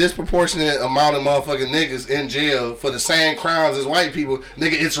a disproportionate amount of motherfucking niggas in jail for the same crimes as white people,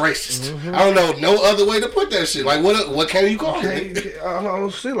 nigga, it's racist. I don't know no other way to put that shit. Like what can you call it? I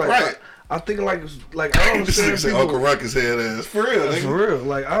don't see like right. I think like I don't understand people. Uncle Ruckus head ass for real, nigga. For real.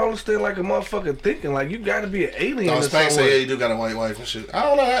 Like I don't understand like a motherfucker thinking like you got to be an alien. No, Spank say yeah, you do got a white wife and shit. I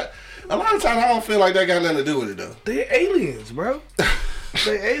don't know that. A lot of times I don't feel like that got nothing to do with it though. They're aliens, bro.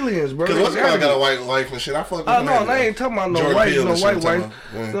 They aliens, bro. Because what's got a white wife and shit? I fuck with him. Oh no, they ain't talking about no white, no white wife.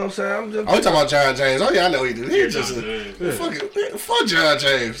 Yeah. You know what I'm saying? I'm just. Oh, we talking about John James. Oh yeah, I know he do. He just fuck John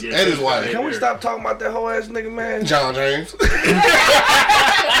James and his wife. Can we stop talking about that whole ass nigga, man? John James.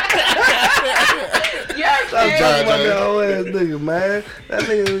 Yes, I'm talking about that whole ass nigga, man. That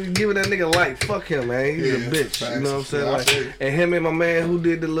nigga giving that nigga life. Fuck him, man. He's a bitch. Facts. You know what I'm saying? Like, and him and my man who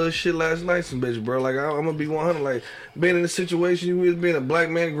did the little shit last night, some bitch, bro. Like, I'm gonna be 100. Like, being in a situation you was being a black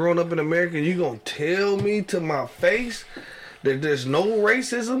man growing up in America, you gonna tell me to my face that there's no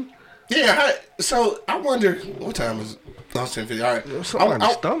racism? Yeah. So I wonder what time is it? Oh, 10:50. All right. Something in the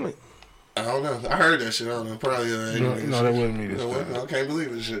stomach. I don't know. I heard that shit. I don't know. Probably. No, that wasn't me this time. I can't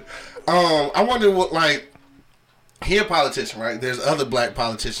believe this shit. I wonder what, like, he a politician, right? There's other black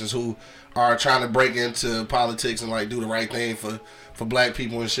politicians who are trying to break into politics and, like, do the right thing for black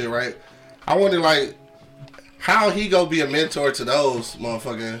people and shit, right? I wonder, like, how he gonna be a mentor to those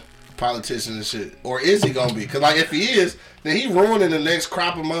motherfucking politicians and shit. Or is he gonna be? Because, like, if he is, then he ruining the next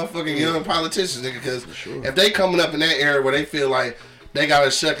crop of motherfucking young politicians, nigga. Because if they coming up in that era where they feel like they got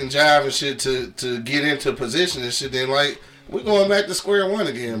to shuck and jive and shit to get into position and shit, then, like, we're going back to square one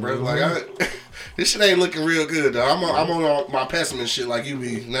again, bro. Mm-hmm. Like, this shit ain't looking real good, though. I'm on my pessimist shit like you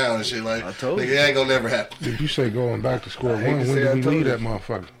be now and shit. Like, nigga, it ain't gonna never happen. If you say going back to square one, when did we leave that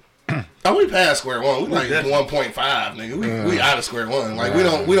motherfucker? Oh, we past square one. We like 1.5, nigga. We out of square one. Like, we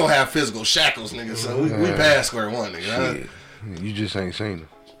don't have physical shackles, nigga. So we past square one, nigga. You just ain't seen them.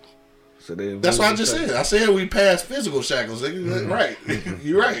 So that's what I just said. I said we passed physical shackles, nigga. Right.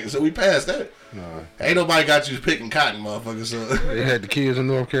 You're right. So we passed that. No. Ain't nobody got you picking cotton, motherfucker. So they had the kids in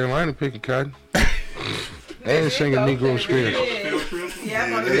North Carolina picking cotton. And singing Negro spirituals.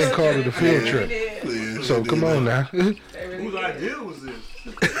 Yeah, they called it a field trip. Yeah, so come on now. Whose idea was this?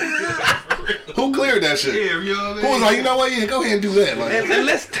 Who cleared that shit? Yeah, you know what I mean? Who was like, you know what? Yeah, go ahead and do that. Like, and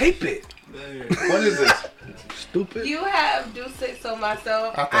let's tape it. What is this? Stupid. You have Do Six on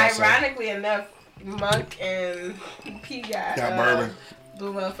myself. Ironically enough, Monk and P got bourbon.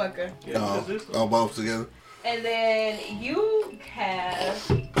 Blue motherfucker. Oh, both together. And then you have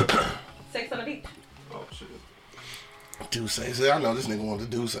Sex on the Beach. Oh shit. Do say, I know this nigga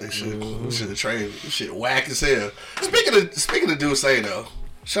wanted to do say shit. We should have traded. This shit whack as hell. Speaking of do say though,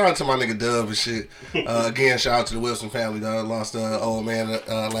 shout out to my nigga Dub and shit. Again, shout out to the Wilson family, dog. Lost old man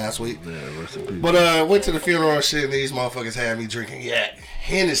last week. Yeah, rest in peace. But went to the funeral and shit, and these motherfuckers had me drinking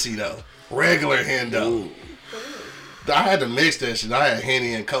Hennessy though, regular hen though. I had to mix that shit. I had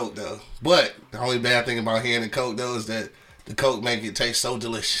Henny and Coke though. But the only bad thing about Hen and Coke though is that the Coke make it taste so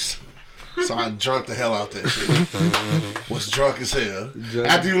delicious. So I drunk the hell out that shit. Was drunk as hell.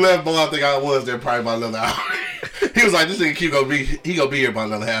 After you left, boy, I think I was there probably about another hour. He was like, this nigga Q gonna be here about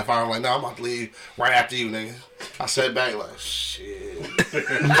another half hour. I'm like, no, I'm about to leave right after you, nigga. I sat back like, shit.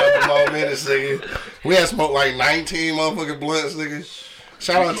 Couple more minutes, nigga. We had smoked like 19 motherfucking blunts, nigga.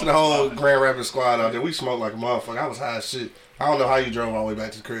 Shout out to the whole Grand Rapids squad out there. We smoked like a motherfucker. I was high as shit. I don't know how you drove all the way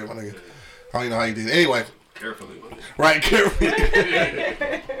back to the crib, my nigga. I don't even know how you did it. Anyway. Carefully. Right, carefully.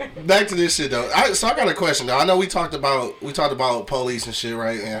 Back to this shit though. So I got a question though. I know we talked about police and shit,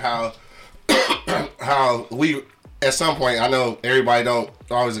 right? And how we at some point, I know everybody don't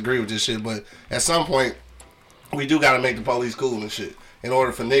always agree with this shit, but at some point we do gotta make the police cool and shit in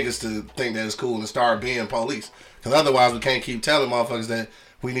order for niggas to think that it's cool and start being police. Because otherwise we can't keep telling motherfuckers that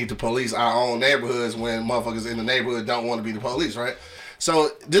we need to police our own neighborhoods when motherfuckers in the neighborhood don't want to be the police, right?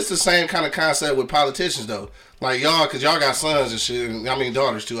 So this is the same kind of concept with politicians though. Like y'all, cause y'all got sons and shit. I mean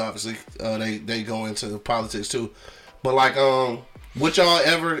daughters too, obviously. They go into politics too. But like, would y'all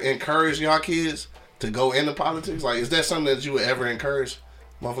ever encourage y'all kids to go into politics? Like, is that something that you would ever encourage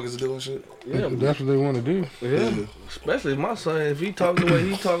motherfuckers to do and shit? Yeah, that's what they want to do. Yeah. Especially my son, if he talk the way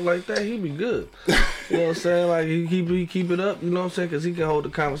he talk like that, he be good. You know what I'm saying? Like he keep it up. You know what I'm saying? Cause he can hold the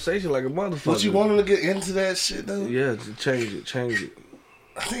conversation like a motherfucker. But you want him to get into that shit though? Yeah, to change it.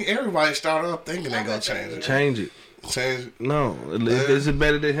 I think everybody start off thinking they gonna change it. Change it. No, is it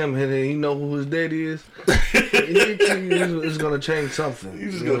better than him? And he know who his daddy is. It's gonna change something.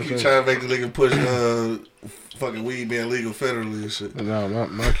 You just gonna keep trying to make the nigga push fucking weed being legal federally and shit. No,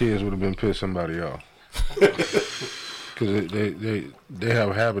 my kids would have been pissed somebody off. Because they have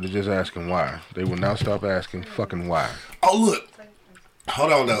a habit of just asking why. They will not stop asking fucking why. Oh look,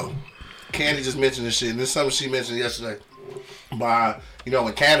 hold on though. Candy just mentioned this shit, and this is something she mentioned yesterday. By, you know,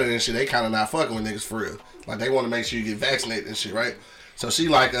 in Canada and shit, they kind of not fucking with niggas for real. Like, they want to make sure you get vaccinated and shit, right? So she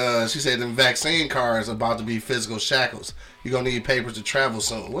said them vaccine cards are about to be physical shackles. You're gonna need papers to travel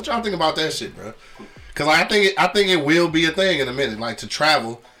soon. What y'all think about that shit, bro? Because I think it will be a thing in a minute, like to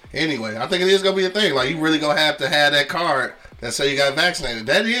travel. Anyway, I think it is gonna be a thing. Like, you really gonna have to have that card that say you got vaccinated.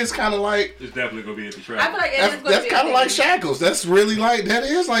 That is kind of like, it's definitely gonna be at the travel. I feel like that's kind of like shackles. That's really like that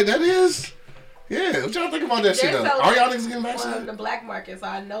is. Yeah, what y'all think about that shit though? Are y'all niggas getting vaccinated? On the black market, so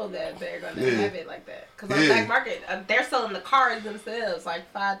I know that they're gonna have it like that. Cause on the black market, they're selling the cards themselves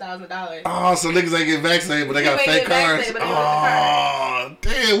like $5,000. Oh, so niggas ain't getting vaccinated, but they got fake cards. Oh,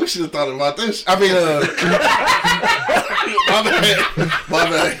 damn, we should have thought about this. I mean, my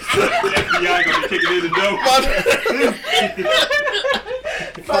bad. FBI gonna be kicking in the door.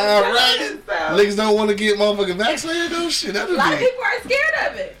 Fine, right? Niggas don't want to get motherfucking vaccinated though. Shit, a lot of people are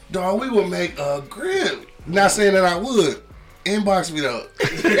scared of it. Dog, we would make a grip. Not saying that I would. Inbox me though.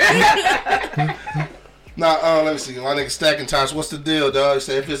 Nah, let me see. My nigga Stacking Tosh, what's the deal, dog? He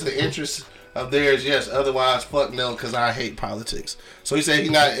said if it's the interest of theirs, yes. Otherwise, fuck no, because I hate politics. So he said he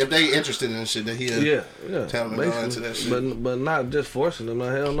not, if they interested in shit, that he'll tell them to go into that shit. But not just forcing them,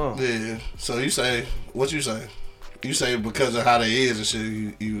 hell no. Yeah. So you say, what you say? You say because of how they is and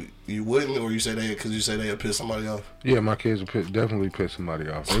shit, you wouldn't, or you say they because you say they'll piss somebody off? Yeah, my kids would definitely piss somebody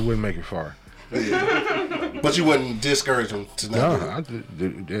off. They wouldn't make it far. Yeah. But you wouldn't discourage them to not do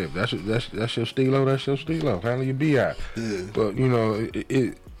it. That's your stilo. That's your stilo. Handle your BI. Yeah. But you know,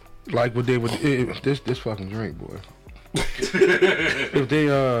 it like what they would this fucking drink, boy. If they you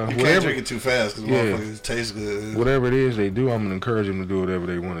can't drink it too fast because motherfuckers taste good. Whatever it is they do, I'm gonna encourage them to do whatever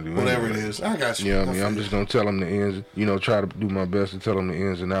they want to do. Whatever it is, I got you. You know what I mean? I'm just gonna tell them the ins. You know, try to do my best to tell them the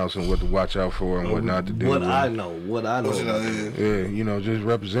ins and outs and what to watch out for and what not to do. What I know. Yeah, you know, just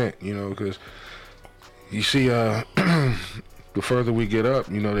represent. You know, because you see, the further we get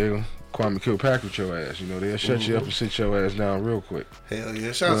up, you know, they'll Kwame Kilpatrick your ass. You know, they'll shut you up and sit your ass down real quick. Hell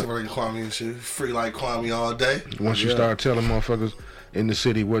yeah. Shout out to Kwame and shit. Free like Kwame all day. Once you start telling motherfuckers in the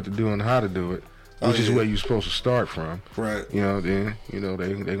city what to do and how to do it, which is where you're supposed to start from. Right. You know, then, you know,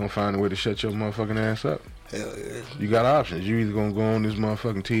 they gonna find a way to shut your motherfucking ass up. Hell yeah. You got options. You either gonna go on this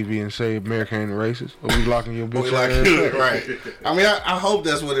motherfucking TV and say America ain't racist, or we locking your bitch ass up. Right. I mean, I hope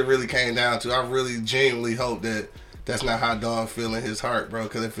that's what it really came down to. I really genuinely hope that that's not how dog feel in his heart, bro.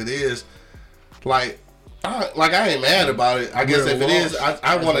 Because if it is, I ain't mad about it. I guess if it is,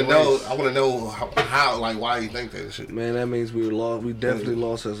 I want to know. I want to know how, like, why you think that shit. Man, that means we lost. We definitely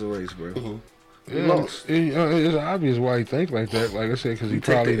lost as a race, bro. Mm-hmm. We lost. It's obvious why he think like that. Like I said, because he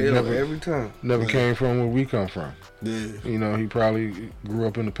probably never came from where we come from. Yeah. You know, he probably grew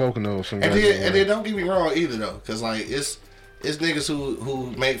up in the Poconos. And then don't get me wrong either though, because like it's niggas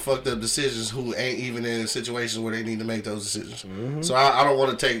who make fucked up decisions who ain't even in situations where they need to make those decisions. Mm-hmm. So I don't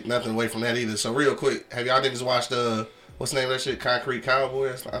want to take nothing away from that either. So real quick, have y'all niggas watched what's the name of that shit? Concrete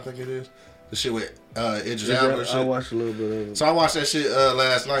Cowboy, I think it is. The shit with Idris Elba and shit. I watched a little bit of it. So I watched that shit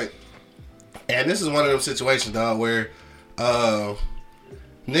last night. And this is one of them situations, dog, where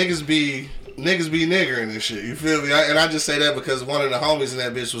niggas be niggering and shit. You feel me? And I just say that because one of the homies in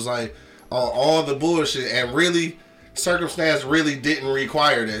that bitch was like on all the bullshit, and really circumstance really didn't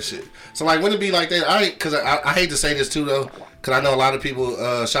require that shit. So like, when it be like that, I hate to say this too though, because I know a lot of people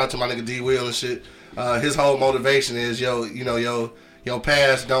shout out to my nigga D Will and shit. His whole motivation is your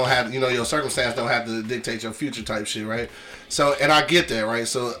past don't have, your circumstance don't have to dictate your future type shit, right? So, and I get that, right?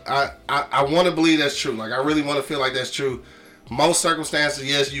 So I want to believe that's true. Like, I really want to feel like that's true. Most circumstances,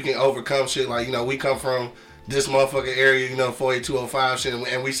 yes, you can overcome shit. Like, we come from this motherfucking area, 48205 shit,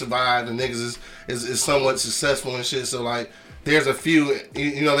 and we survived, and niggas is somewhat successful and shit. So, like, there's a few,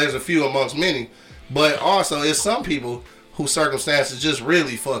 there's a few amongst many. But also, it's some people whose circumstances just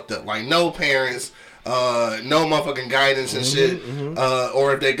really fucked up. Like, no parents, no motherfucking guidance and shit.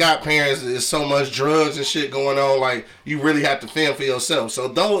 Or if they got parents, there's so much drugs and shit going on, like, you really have to fend for yourself.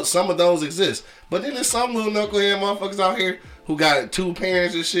 So some of those exist. But then there's some little knucklehead motherfuckers out here who got two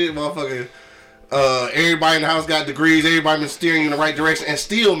parents and shit, motherfucking everybody in the house got degrees, everybody been steering you in the right direction, and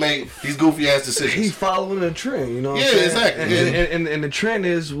still make these goofy ass decisions. He's following the trend, you know what I'm saying? Exactly. And the trend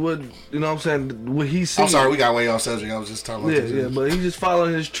is what, what he sees. I'm sorry, we got way off subject. I was just talking about this. But he's just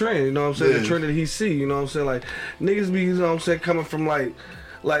following his trend, you know what I'm saying? The trend that he see, you know what I'm saying? Like, niggas be, coming from like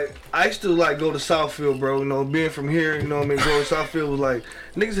I used to like go to Southfield, bro. Being from here, going to Southfield was like,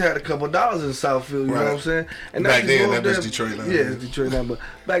 niggas had a couple dollars in Southfield, you know what I'm saying? And back then, that bitch Detroit now. Yeah, it's Detroit now. But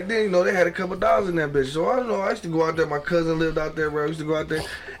back then, they had a couple dollars in that bitch. So I don't know. I used to go out there. My cousin lived out there, bro. I used to go out there,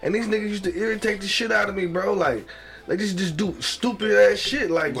 and these niggas used to irritate the shit out of me, bro. Like just do stupid ass shit,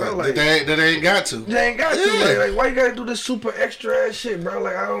 like, bro. Like they ain't got to. They ain't got to. Like, why you gotta do this super extra ass shit, bro?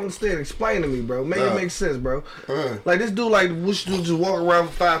 Like, I don't understand. Explain to me, bro. Make it make sense, bro. Like, this dude, like, wish dude just walk around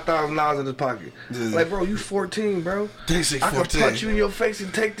with $5,000 in his pocket. Yeah. Like, bro, you 14, bro. They say 14. I can punch you in your face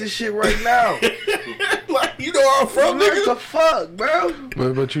and take this shit right now. Like, you know where I'm from, nigga. What the fuck,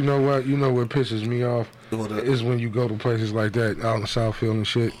 bro? But you know what? You know what pisses me off is when you go to places like that out in Southfield and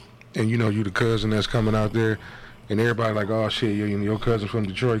shit, and you the cousin that's coming out there. and everybody like, oh shit, your cousin from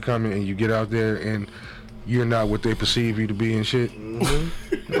Detroit coming, and you get out there and you're not what they perceive you to be and shit.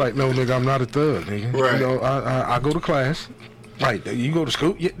 Mm-hmm. Like, no, nigga, I'm not a thug, nigga. Right. You know, I go to class. Like, you go to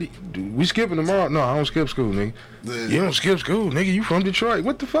school? Yeah, we skipping tomorrow? No, I don't skip school, nigga. You don't skip school, nigga. You from Detroit?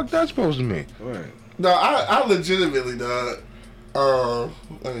 What the fuck that supposed to mean? Right. No, I legitimately, dog.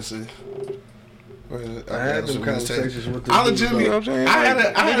 Let me see. I had them conversations with the I legitimately, you know what I'm saying? I had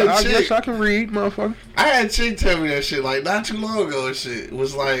a chick. I guess I can read, motherfucker. I had a chick tell me that shit like not too long ago. And shit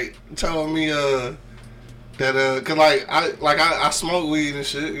was like telling me that cause I smoke weed and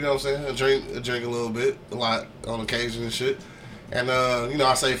shit. You know what I'm saying? I drink a little bit, a lot on occasion and shit. And you know,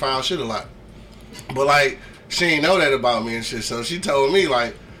 I say foul shit a lot. But like she ain't know that about me and shit. So she told me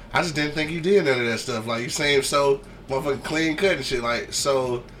like I just didn't think you did none of that stuff. Like you seem so motherfucking clean cut and shit. Like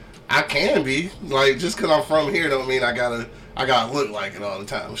so. I can be like just cause I'm from here don't mean I gotta look like it all the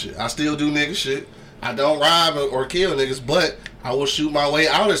time. Shit, I still do nigga shit. I don't rob or kill niggas, but I will shoot my way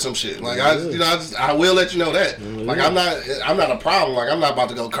out of some shit. Like I will let you know that. Like I'm not a problem. Like I'm not about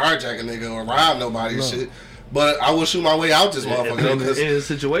to go carjack a nigga or rob nobody and shit. But I will shoot my way out this motherfucker. In a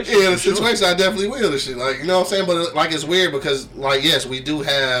situation. Yeah, in a situation, I definitely will and shit. Like you know what I'm saying. But like it's weird because like yes, we do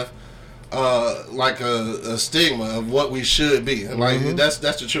have. Like a stigma of what we should be, and like that's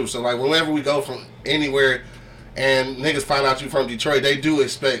the truth. So like whenever we go from anywhere, and niggas find out you from Detroit, they do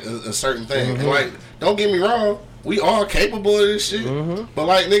expect a certain thing. And like, don't get me wrong, we all capable of this shit, but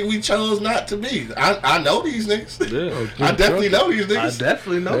like nigga, we chose not to be. I know these niggas. Yeah, I definitely know these niggas. I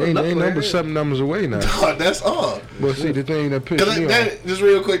definitely know. They ain't number 7 numbers away now. Dog, that's all. But see, the thing that pissed me off. Just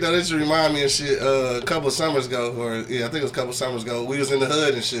real quick though, this just remind me of shit. A couple of summers ago, I think it was a couple of summers ago, we was in the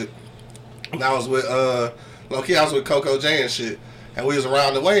hood and shit. And I was with low-key, I was with Coco J and shit. And we was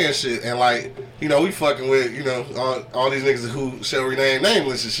around the way and shit. And like, you know, we fucking with, you know, all these niggas who shall remain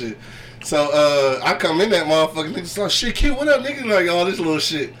nameless and shit. So I come in that motherfucking niggas like, shit, kid, what up, nigga? Like all this little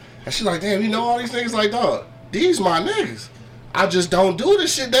shit. And she like, damn, you know all these niggas? Like, dog, these my niggas. I just don't do the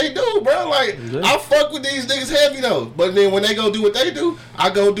shit they do, bro. Like, I fuck with these niggas heavy though. But then when they go do what they do, I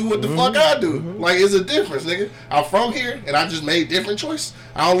go do what the fuck I do. Like, it's a difference, nigga. I'm from here, and I just made different choices.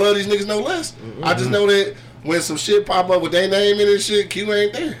 I don't love these niggas no less. I just know that when some shit pop up with their name in it shit, Q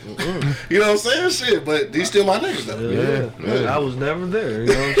ain't there. You know what I'm saying? Shit, but these still my niggas though. Yeah. I was never there. You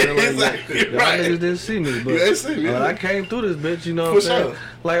know what I'm saying? Like, exactly. Y'all niggas didn't see me, but they see me, I came through this bitch. You know what I'm saying?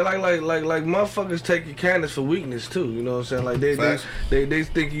 Like motherfuckers take your kindness for weakness too. You know what I'm saying? Like they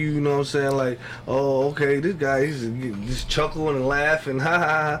think you know what I'm saying? Like, oh, okay, this guy he's just chuckling and laughing, ha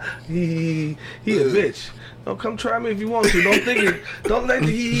ha ha, he a bitch. No, come try me if you want to. Don't let the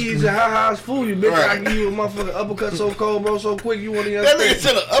hee-hees and ha-has fool you, bitch. I give you a motherfucking uppercut so cold, bro, so quick you won't even understand. That nigga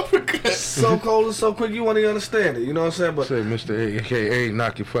said an uppercut. So cold and so quick you won't even understand it. You know what I'm saying? But say Mr. AKA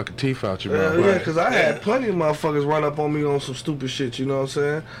knock your fucking teeth out your mouth. Yeah, because I had plenty of motherfuckers run up on me on some stupid shit. You know what I'm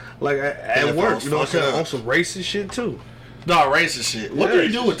saying? Like at work, you know what I'm saying? On some racist shit too. No, racist shit. What do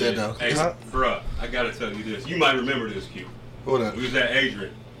you do with that though? Hey, bruh, I gotta tell you this. You might remember this, Q. What up? We was at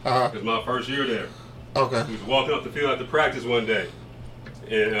Adrian. It was my first year there. Okay. We was walking up the field after practice one day,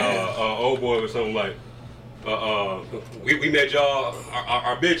 and old boy was something like, we met y'all,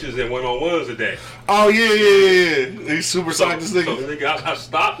 our bitches and one-on-ones today. Oh yeah. He's super psyched this nigga. So nigga, I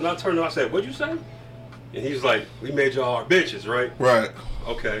stopped and I turned to him, I said, what'd you say? And he's like, we made y'all our bitches, right? Right.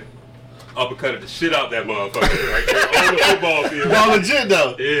 Okay. Uppercutted the shit out that motherfucker right there on the football field. Y'all legit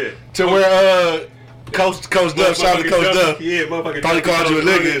though. Yeah. To where Coach Duff, shout out to Coach Duff. Yeah, motherfucker. Probably called you a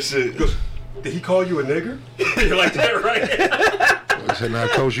nigga and shit. Did he call you a nigger? You're like that, right? I said, now,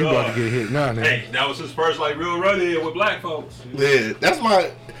 Coach, you about to get hit now, nigga. Hey, that was his first, like, real run-in with black folks. Yeah, that's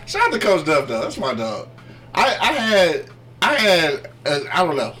my... Shout out to Coach Duff, though. That's my dog. I had I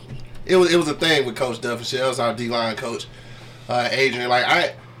don't know. It was a thing with Coach Duff and shit. That was our D-line coach, Adrian.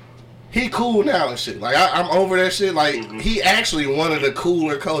 Like, he cool now and shit. Like, I'm over that shit. Like, he actually one of the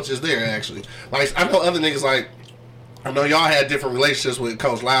cooler coaches there, actually. Like, I know other niggas, like... I know y'all had different relationships with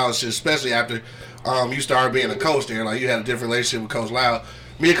Coach Lau and shit, especially after you started being a coach there. Like, you had a different relationship with Coach Lau.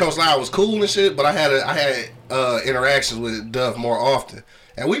 Me and Coach Lau was cool and shit, but I had interactions with Duff more often.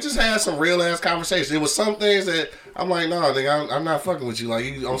 And we just had some real-ass conversations. It was some things that I'm like, nah, nigga, I'm not fucking with you. Like,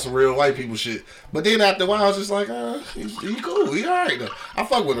 you on some real white people shit. But then after a while, I was just like, he cool. He all right, though. I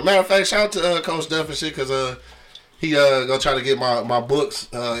fuck with him. Matter of fact, shout out to Coach Duff and shit, because he gonna try to get my books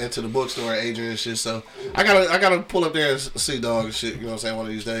into the bookstore at Adrian and shit. So I gotta pull up there and see dog and shit. You know what I'm saying? One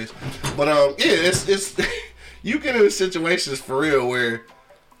of these days. But yeah, it's you get into situations for real where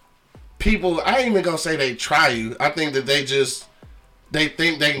people, I ain't even gonna say they try you. I think that they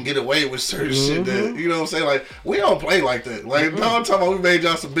think they can get away with certain shit that, you know what I'm saying? Like, we don't play like that. Like, don't talk about we made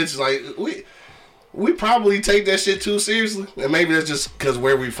y'all some bitches. Like, we probably take that shit too seriously, and maybe that's just because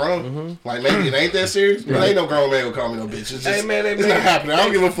where we from. Like maybe it ain't that serious, but ain't no grown man gonna call me no bitch. It's just, it's not happening. I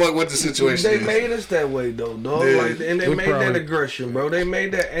don't give a fuck what the situation is. They made us that way though, dog. Yeah. Like, and they made that aggression, bro. They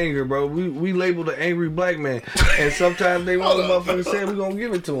made that anger, bro. We labeled the angry black man, and sometimes they want the motherfucker say we gonna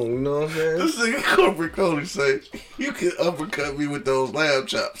give it to him. You know what I'm saying? This nigga Corporate Cody say you can uppercut me with those lamb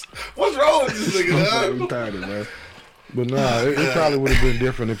chops. What's wrong with this nigga? I'm retarded, man. But nah, it probably would have been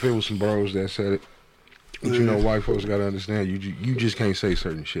different if it was some bros that said it. But you know, white folks gotta understand you just can't say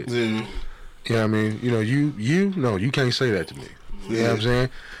certain shit. Yeah. You know what I mean? You know, you can't say that to me. You know what I'm saying?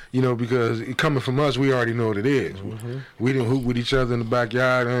 You know, because coming from us, we already know what it is. We didn't hoop with each other in the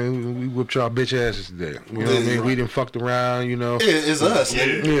backyard, and we whipped y'all bitch asses today. You know what I mean? We didn't fucked around, you know. It's us.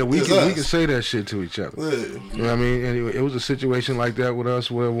 Yeah, we can say that shit to each other. You know what I mean? And it was a situation like that with us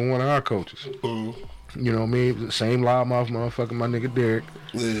with one of our coaches. You know what I mean? The same loudmouth motherfucker, my nigga Derek.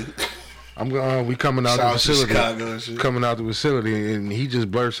 We coming out the facility, and he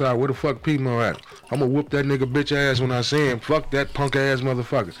just blurts out, "Where the fuck P-Mo at? I'm gonna whoop that nigga bitch ass when I see him. Fuck that punk ass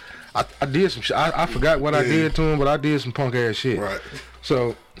motherfucker." I did some shit. I forgot what I did to him, but I did some punk ass shit. Right.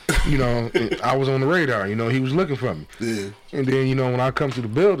 So, you know, I was on the radar. You know, he was looking for me. Yeah. And then, you know, when I come to the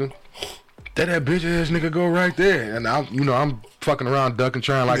building, that bitch ass nigga go right there, and I'm fucking around, ducking,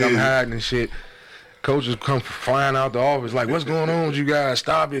 trying like I'm hiding and shit. Coaches come flying out the office like, "What's going on with you guys?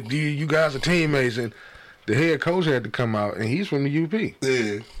 Stop it! You guys are teammates." And the head coach had to come out, and he's from the UP.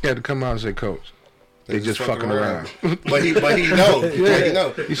 Yeah, he had to come out and say, "Coach, they just fucking around." but he know. Yeah. He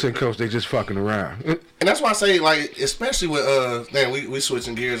know. He said, "Coach, they just fucking around." And that's why I say, like, especially with we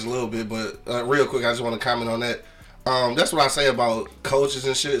switching gears a little bit, but real quick, I just want to comment on that. That's what I say about coaches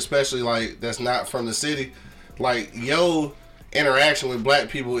and shit, especially like that's not from the city. Like, interaction with black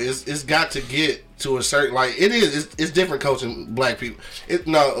people it's got to get to a certain, like, it's different coaching black people.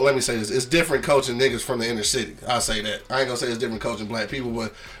 Let me say this, it's different coaching niggas from the inner city. I'll say that. I ain't gonna say it's different coaching black people,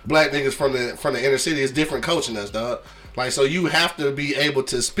 but black niggas from the inner city is different coaching us, dog. Like, so you have to be able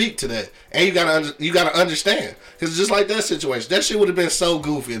to speak to that, and you gotta understand, because just like that situation, that shit would have been so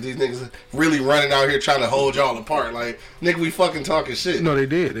goofy if these niggas really running out here trying to hold y'all apart. Like, nigga, we fucking talking shit. No, they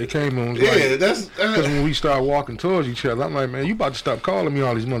did. They came on. That's because when we started walking towards each other, I'm like, man, you about to stop calling me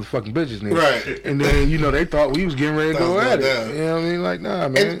all these motherfucking bitches, nigga. Right. And then they thought we was getting ready to go at it. You know what I mean? Like, nah,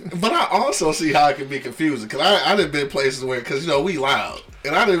 man. But I also see how it can be confusing, because I done been places where, because we loud.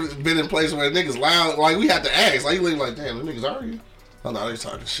 And I've been in places where niggas loud, like, we had to ask. Like, you leave like, damn, the niggas are you? Oh, no, they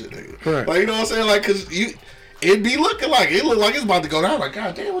talking shit, nigga. Right. Like, you know what I'm saying? Like, because it be looking like, it look like it's about to go down. Like,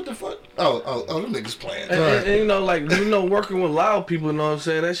 God damn, what the fuck? Oh, them niggas playing. And working with loud people, you know what I'm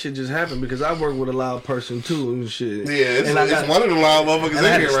saying? That shit just happened because I work with a loud person, too, and shit. Yeah, it's one of the loud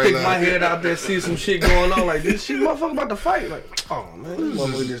motherfuckers in here right now. I had to stick my head out there, see some shit going on. Like, this shit motherfucker about to fight. Like, oh, man, this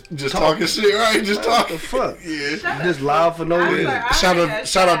motherfucker just talking shit, right? Just talking. What the fuck? Yeah. Just loud for no reason.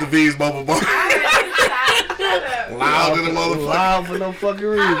 Shout out to V's Mobile Bar. Loud in the motherfucker. Loud for no fucking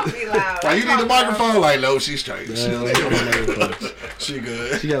reason. Like, you need a microphone? Like, no, she's straight. She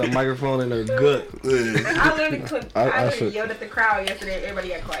good. She got a microphone in her gut. Yeah. I literally yelled at the crowd yesterday. Everybody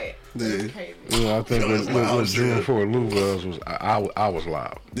got quiet. Yeah. I think what Drew for Lou was I was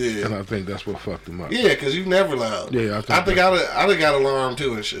loud. Yeah. And I think that's what fucked him up. Yeah, because you never loud. Yeah, I think I got alarmed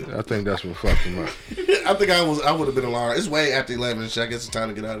too and shit. I think that's what fucked him up. I think I would have been alarmed. It's way after 11 and shit. I guess it's time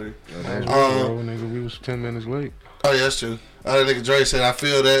to get out of here. Nigga, we was 10 minutes late. Oh, yeah, that's true. Other nigga Dre said, I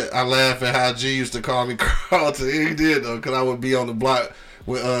feel that. I laugh at how G used to call me Carlton. He did, though, because I would be on the block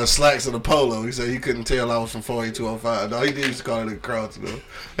with slacks and a polo. He said he couldn't tell I was from 48205. No, he did used to call it Carlton, though.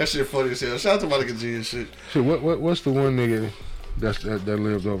 That shit funny as hell. Shout out to my nigga G and shit. Shit, what's the one nigga that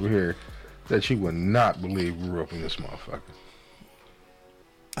lives over here that you would not believe grew up in this motherfucker?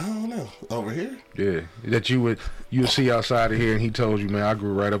 I don't know. Over here? Yeah. That you would see outside of here and he told you, man, I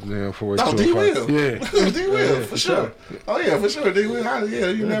grew right up there for it. Oh, D-Will. Yeah. D-Will, for sure. Oh, yeah, for sure. D-Will. Yeah,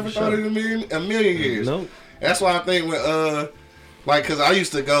 you never thought it in a million years. Nope. That's why I think when, like, because I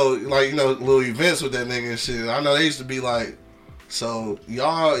used to go, like, little events with that nigga and shit. I know they used to be like, so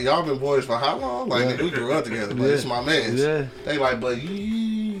y'all been boys for how long? Like, nigga, we grew up together. But it's my man. Yeah. They like, but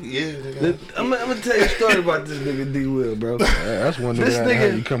I'm gonna tell you a story about this nigga D-Will, bro. That's one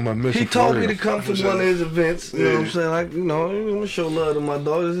nigga you come up missing. He told me to come to one of his events. You know what I'm saying? Like, I'm gonna show love to my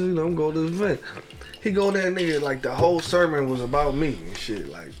daughters. I'm go to this event. He go there, nigga. Like, the whole sermon was about me and shit.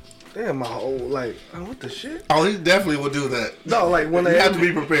 Like, damn, my whole what the shit? Oh, he definitely would do that. No, like when you have to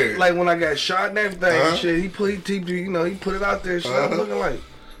be prepared. Like when I got shot and everything and shit, he put it out there. Shit, I'm looking like,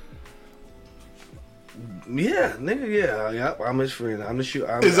 Yeah, nigga, yeah. I'm his friend. I'm the shoot.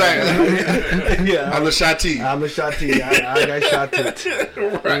 Exactly. Yeah. I'm the shotty. I'm the shotty. I got shotted.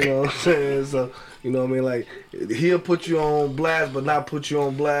 Right. You know what I'm saying? So, you know what I mean? Like, he'll put you on blast, but not put you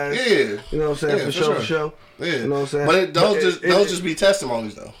on blast. Yeah. You know what I'm saying? Yeah, for sure. Yeah. You know what I'm saying? But those just be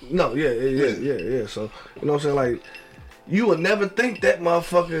testimonies, though. No, yeah. So, you know what I'm saying? Like, you would never think that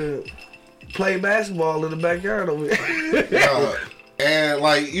motherfucker play basketball in the backyard over here. No. And,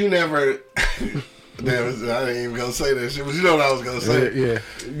 like, you never... Damn, I ain't even gonna say that shit, but you know what I was gonna say. Yeah.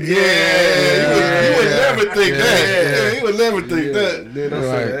 You would never think that. Yeah, you would never think that. Don't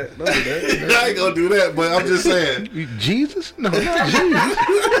say that. Don't do that. I ain't gonna do that, but I'm just saying. Jesus? No, not Jesus.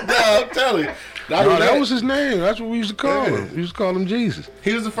 No, I'm telling you. No, that was his name. That's what we used to call him. We used to call him Jesus.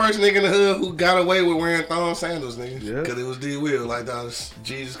 He was the first nigga in the hood who got away with wearing thong sandals, nigga. Yeah. Because it was D. Will. Like,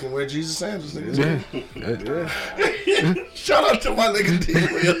 Jesus can wear Jesus sandals, nigga. Yeah. Shout out to my nigga D.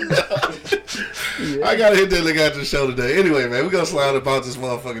 Will. I gotta hit that nigga after the show today. Anyway, man, we gonna slide about this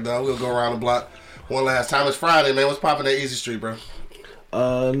motherfucker, dog. We're gonna go around the block one last time. It's Friday, man. What's popping at Easy Street, bro?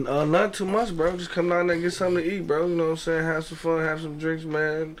 Not too much, bro. Just come down there and get something to eat, bro. You know what I'm saying? Have some fun, have some drinks,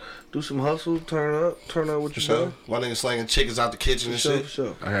 man. Do some hustle, turn up what you doing. My nigga slanging chickens out the kitchen and shit. For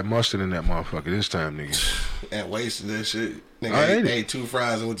sure. I had mustard in that motherfucker this time, nigga. And wasted that shit. I Nigga ate ate 2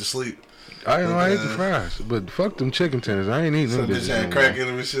 fries and went to sleep. I ate the fries, but fuck them chicken tenders. I ain't eating them Some bitches. bitch had crack in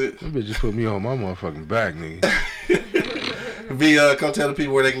them and shit. Them bitches put me on my motherfucking back, nigga. Come tell the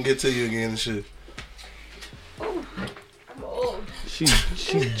people where they can get to you again and shit. I'm old. She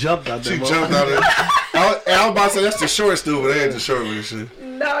jumped out there. She jumped out there. I was about to say that's the short stool, but they ain't the short one and shit.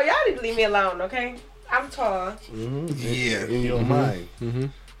 No, y'all need to leave me alone, okay? I'm tall. Mm-hmm. Yeah. In your mind. Mm-hmm.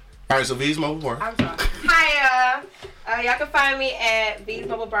 All right, so V's Mobile Bar. I'm tall. Hi, y'all can find me at V's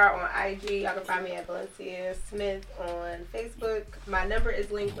Mobile Bar on IG. Y'all can find me at Valencia Smith on Facebook. My number is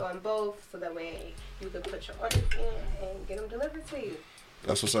linked on both, so that way you can put your orders in and get them delivered to you.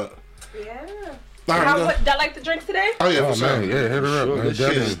 That's what's up. Yeah. All right, Y'all like the drinks today? Oh yeah, Oh for sure. man, yeah, hit her up, man. This shit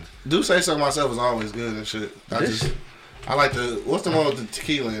Definitely. is, do say so myself is always good and shit. I like the what's the one with the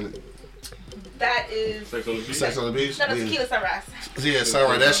tequila in it? That is Sex on the beach. Sex on the Beach. no, the tequila sunrise. Yeah,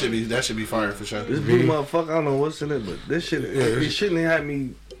 sunrise. That should be fire for sure. This blue motherfucker, I don't know what's in it, but this shit, it shouldn't have had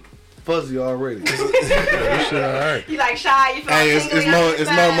me fuzzy already. This shit all right. You like shy? You feel Hey, it's more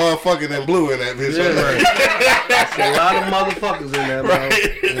motherfucking than blue in that bitch. Yeah, right. A lot of motherfuckers in there, bro.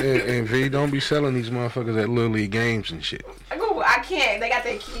 And V, don't be selling these motherfuckers at Little League games and shit. I can't. They got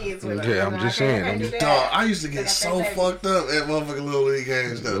their kids with them. Yeah, I'm just saying. Dog, I used to get so fucked up at motherfucking Little League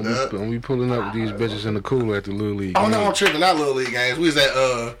games, though, dog. Don't be pulling up with these bitches in the cooler at the Little League Oh games. no, I'm tripping. Not Little League games. We was at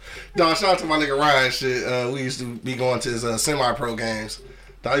dog. Shout out to my nigga Ryan. Shit. We used to be going to his semi-pro games.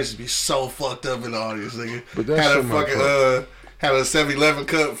 Dog, I used to be so fucked up in the audience, nigga. But that's had a fucking had a 7-Eleven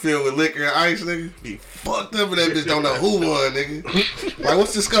cup filled with liquor and ice, nigga. Be fucked up in that bitch. Don't know who won, nigga. Like,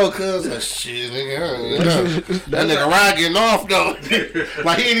 what's the score, cuz? Like, shit, nigga. I don't know. That nigga Ryan getting off though.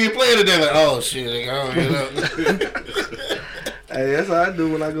 Like he ain't even playing today. Like, oh shit, nigga. I don't know. Hey, that's what I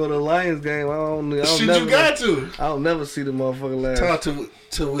do when I go to the Lions game. I don't Shit, never, you got to. I don't never see the motherfucker laugh. Talk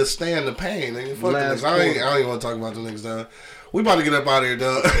to withstand the pain, nigga. Fuck the Last niggas. I don't even want to talk about the niggas, dog. We about to get up out of here,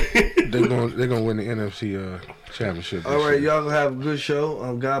 dog. They're gonna win the NFC championship. All right, y'all gonna have a good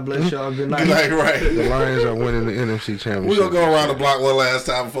show. God bless y'all. Good night. Like, right. The Lions are winning the NFC championship. We're going to go around the block one last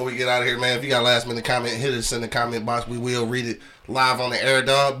time before we get out of here, man. If you got last minute comment, hit us in the comment box. We will read it live on the air,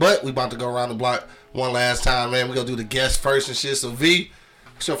 dog. But we about to go around the block one last time, man. We're going to do the guests first and shit. So, V,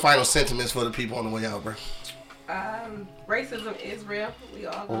 what's your final sentiments for the people on the way out, bro? Racism is real.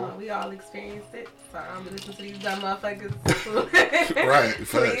 We all experienced it. So listen to these dumb motherfuckers. Right.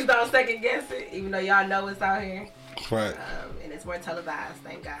 Please don't second guess it, even though y'all know it's out here. Right. And it's more televised.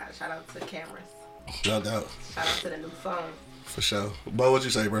 Thank God. Shout out to the cameras. No doubt. Shout out to the new phone. For sure. Bo, what you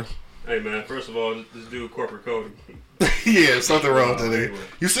say, bro? Hey man, first of all, this dude corporate coding. Yeah, something wrong with that nigga.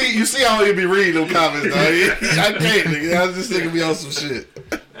 You see how he be reading them comments, dog. I can't, nigga. I was just thinking be on some shit.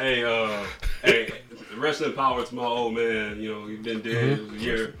 Hey, rest in power to my old man. You know, he's been dead. It was a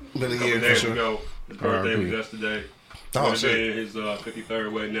year. Been a couple year, days for sure. ago. His birthday was yesterday. Oh, shit. His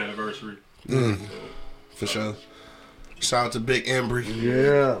 53rd wedding anniversary. For sure. Shout out to Big Embry.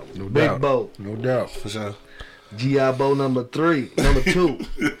 Yeah, No big doubt. boat. No doubt. For sure. G.I. Bo number 2.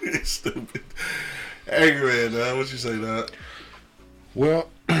 Stupid. Angry man, dog. What you say, dog? Well,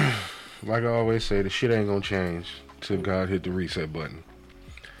 like I always say, the shit ain't gonna change till God hit the reset button.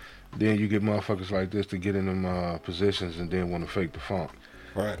 Then you get motherfuckers like this to get in them positions and then want to fake the funk.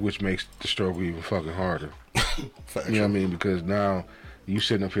 Right. Which makes the struggle even fucking harder. Factual. You know what I mean? Because now you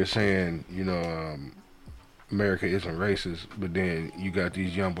sitting up here saying, you know, America isn't racist, but then you got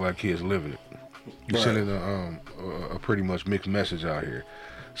these young black kids living it. You're sending a pretty much mixed message out here.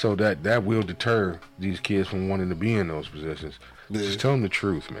 So that will deter these kids from wanting to be in those positions. Yeah. Just tell them the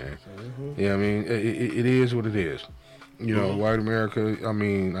truth, man. Mm-hmm. Yeah, I mean, it is what it is. You know, white America, I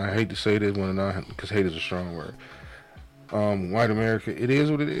mean, I hate to say this because hate is a strong word. White America, it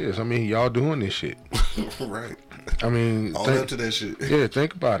is what it is. I mean, y'all doing this shit. Right. I mean, all up to that shit. Yeah,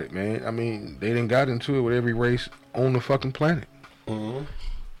 think about it, man. I mean, they done got into it with every race on the fucking planet. Mm-hmm.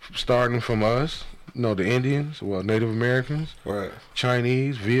 Starting from us, the Indians, Native Americans, right,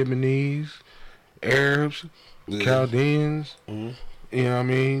 Chinese, Vietnamese, Arabs, Chaldeans, you know what I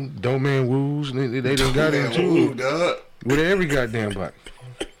mean? Doman Woos, they done got into it with every goddamn body.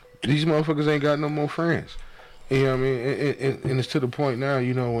 These motherfuckers ain't got no more friends. You know what I mean? And it's to the point now,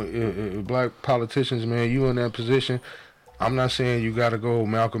 black politicians, man, you in that position. I'm not saying you got to go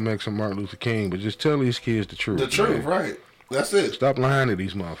Malcolm X or Martin Luther King, but just tell these kids the truth. The truth, right. That's it. Stop lying to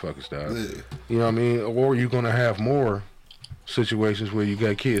these motherfuckers, dog. Yeah. You know what I mean? Or you're going to have more situations where you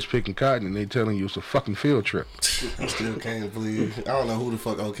got kids picking cotton and they telling you it's a fucking field trip. I still can't believe. I don't know who the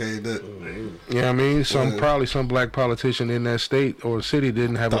fuck okayed that. You know what I mean? Probably some black politician in that state or city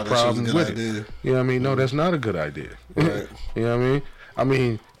didn't have a problem with it. You know what I mean? No, that's not a good idea. Right. You know what I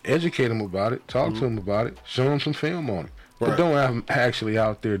mean? Educate them about it. Talk to them about it. Show them some film on it. But don't have them actually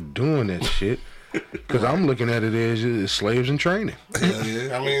out there doing that shit. Because I'm looking at it as slaves in training.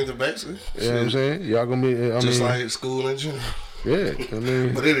 Yeah, I mean, the basics. You know what I'm saying? Y'all gonna be, just like school in general. Yeah, I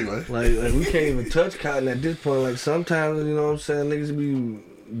mean. But anyway. Like we can't even touch cotton at this point. Like sometimes, you know what I'm saying, niggas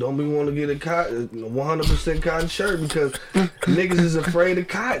don't be want to get a 100% cotton shirt because niggas is afraid of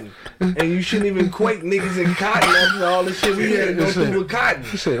cotton. And you shouldn't even equate niggas and cotton after all the shit we had to go through with cotton.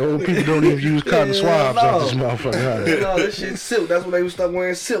 You say old people don't even use cotton swabs on this motherfucker. No, that shit's silk. That's when they would start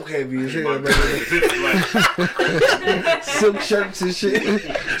wearing silk heavy as hell. Silk shirts and shit.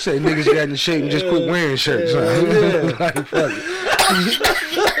 Say niggas got in shape and just quit wearing shirts. Like, fuck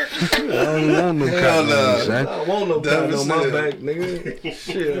it. I don't want no cotton. I don't want no cotton on my back, nigga.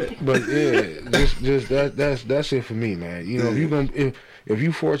 Shit. But yeah, that's it for me, man. You know, if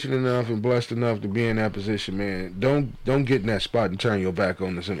you fortunate enough and blessed enough to be in that position, man, don't get in that spot and turn your back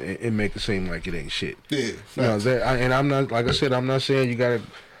on this and make it seem like it ain't shit. Yeah. And I'm not, like I said, I'm not saying you gotta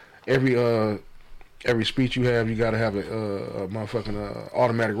every speech you have, you gotta have a motherfucking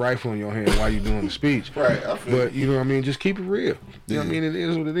automatic rifle in your hand while you're doing the speech. Right. But you know what I mean? Just keep it real. You know what I mean? It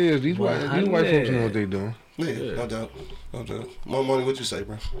is what it is. These white folks know what they doing. Yeah, no doubt. More money, what you say,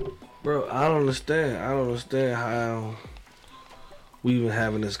 bro? Bro, I don't understand how we even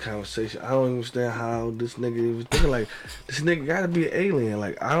having this conversation. I don't understand how this nigga was thinking like this nigga gotta be an alien.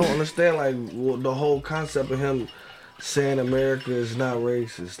 Like I don't understand like the whole concept of him saying America is not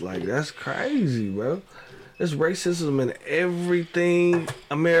racist. Like that's crazy, bro. There's racism in everything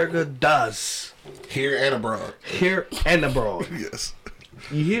America does. Here and abroad. Yes.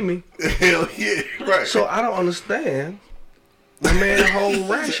 You hear me? Hell yeah, right. So I don't understand. The man whole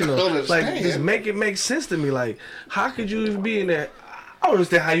rational. Like just make it make sense to me. Like how could you even be in there? I don't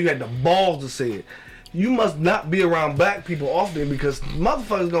understand how you had the balls to say it. You must not be around black people often because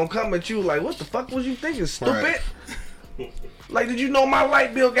motherfuckers gonna come at you like, what the fuck was you thinking, stupid? Right. Like, did you know my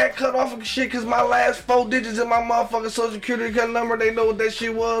light bill got cut off of shit because my last 4 digits in my motherfucking social security number, they know what that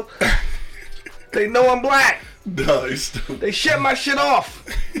shit was? They know I'm black. No, he's stupid. They shut my shit off.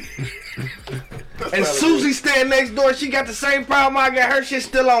 And Susie standing next door, she got the same problem I got. Her shit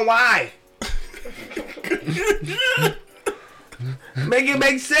still on. Why? Make it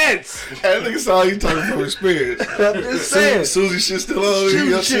make sense. I think it's all you talking from experience. I'm just saying. Susie shit still on.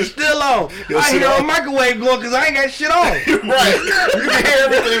 Susie shit still on. I hear a microwave blowing because I ain't got shit on. Right. You can hear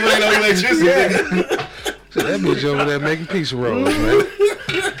everything but ain't no electricity. Yeah. So that bitch over there making pizza rolls, man.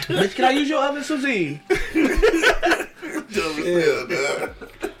 Bitch, can I use your oven, Susie?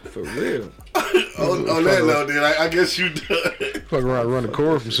 For real. On that note, then I guess you done. Fuck around, run the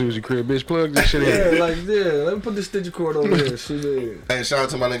cord from Susie crib, bitch. Plug this shit in. Let me put this stitcher cord over there. Hey, shout out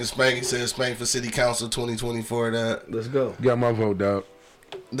to my nigga Spank. He said Spank for City Council 2024. Let's go. Got my vote, dog.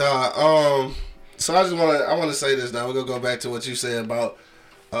 So I want to say this. Now we're gonna go back to what you said about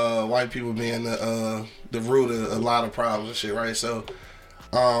white people being the root of a lot of problems and shit, right? So.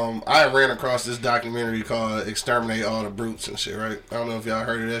 I ran across this documentary called Exterminate All the Brutes and shit, right? I don't know if y'all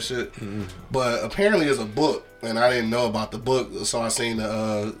heard of that shit. Mm-hmm. But apparently it's a book, and I didn't know about the book, so I seen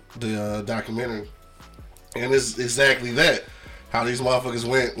the documentary. And it's exactly that. How these motherfuckers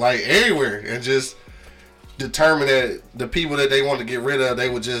went, like, everywhere and just determined that the people that they wanted to get rid of, they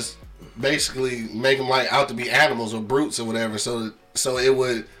would just basically make them, like, out to be animals or brutes or whatever, so it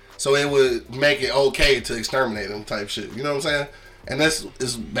would make it okay to exterminate them type shit. You know what I'm saying? And that's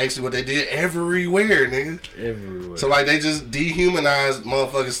is basically what they did everywhere, nigga. Everywhere. So like they just dehumanized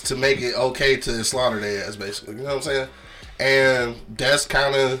motherfuckers to make it okay to slaughter their ass, basically. You know what I'm saying? And that's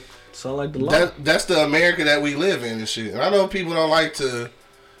kind of sound like the law. That's the America that we live in and shit. And I know people don't like to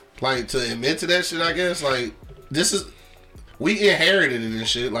admit to that shit. I guess like this is we inherited it and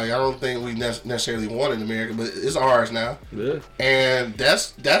shit. Like I don't think we necessarily wanted America, but it's ours now. Yeah. And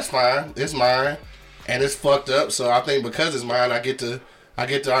that's fine. It's mine. And it's fucked up, so I think because it's mine, I get to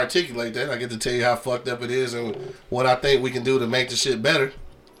articulate that. I get to tell you how fucked up it is and what I think we can do to make the shit better.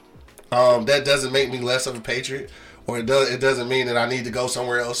 That doesn't make me less of a patriot, or it doesn't mean that I need to go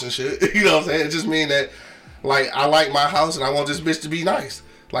somewhere else and shit. You know what I'm saying? It just mean that, like, I like my house and I want this bitch to be nice.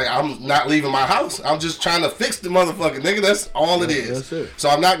 Like, I'm not leaving my house. I'm just trying to fix the motherfucker, nigga. That's all it is. That's it. So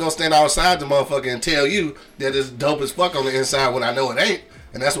I'm not gonna stand outside the motherfucker and tell you that it's dope as fuck on the inside when I know it ain't.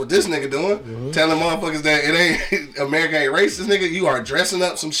 And that's what this nigga doing. Mm-hmm. Telling motherfuckers that it ain't America ain't racist, nigga. You are dressing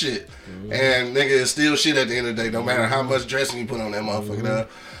up some shit. Mm-hmm. And nigga, it's still shit at the end of the day, no matter how much dressing you put on that motherfucker, dog.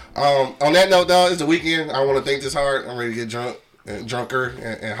 On that note, dog, it's the weekend. I want to think this hard. I'm ready to get drunk and drunker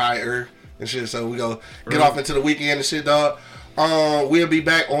and higher and shit. So we go get off into the weekend and shit, dog. We'll be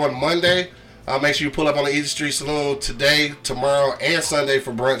back on Monday. Make sure you pull up on the Easy Street Saloon today, tomorrow, and Sunday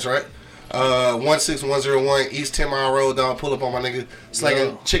for brunch, right? 16101 East 10 Mile Road, dog. Pull up on my nigga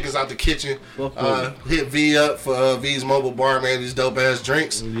slanging chickens out the kitchen. Hit V up for V's Mobile Bar, man. These dope ass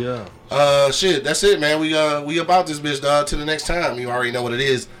drinks. Yeah. Shit, that's it, man. We about this bitch, dog. Till the next time. You already know what it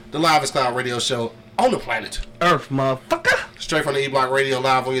is. The Livest Cloud Radio Show on the planet Earth, motherfucker. Straight from the E-Block Radio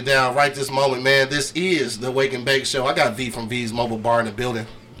live on your dial right this moment, man. This is the Wake and Bake Show. I got V from V's Mobile Bar in the building.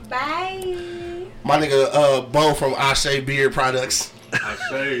 Bye. My nigga Bo from Ashe Beard Products.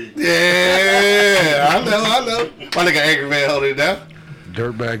 Ashe. Yeah, I know. My nigga Angry Man holding it down.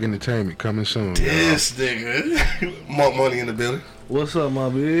 Dirtbag Entertainment coming soon. This nigga. Monk Money in the building. What's up, my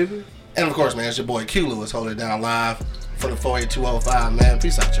baby? And of course, man, it's your boy Q Lewis holding it down live for the 48205, man.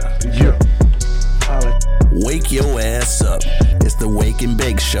 Peace out, y'all. Yeah. Wake your ass up. It's the Wake and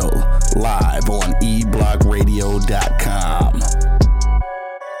Bake Show, live on eblockradio.com.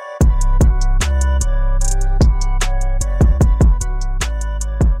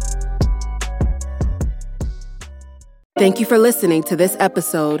 Thank you for listening to this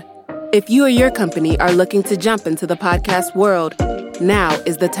episode. If you or your company are looking to jump into the podcast world, now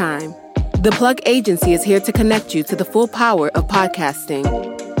is the time. The Plug Agency is here to connect you to the full power of podcasting.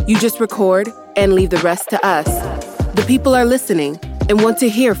 You just record and leave the rest to us. The people are listening and want to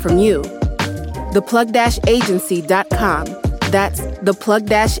hear from you. Theplug-agency.com. That's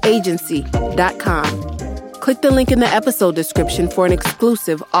theplug-agency.com. Click the link in the episode description for an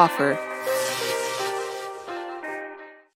exclusive offer.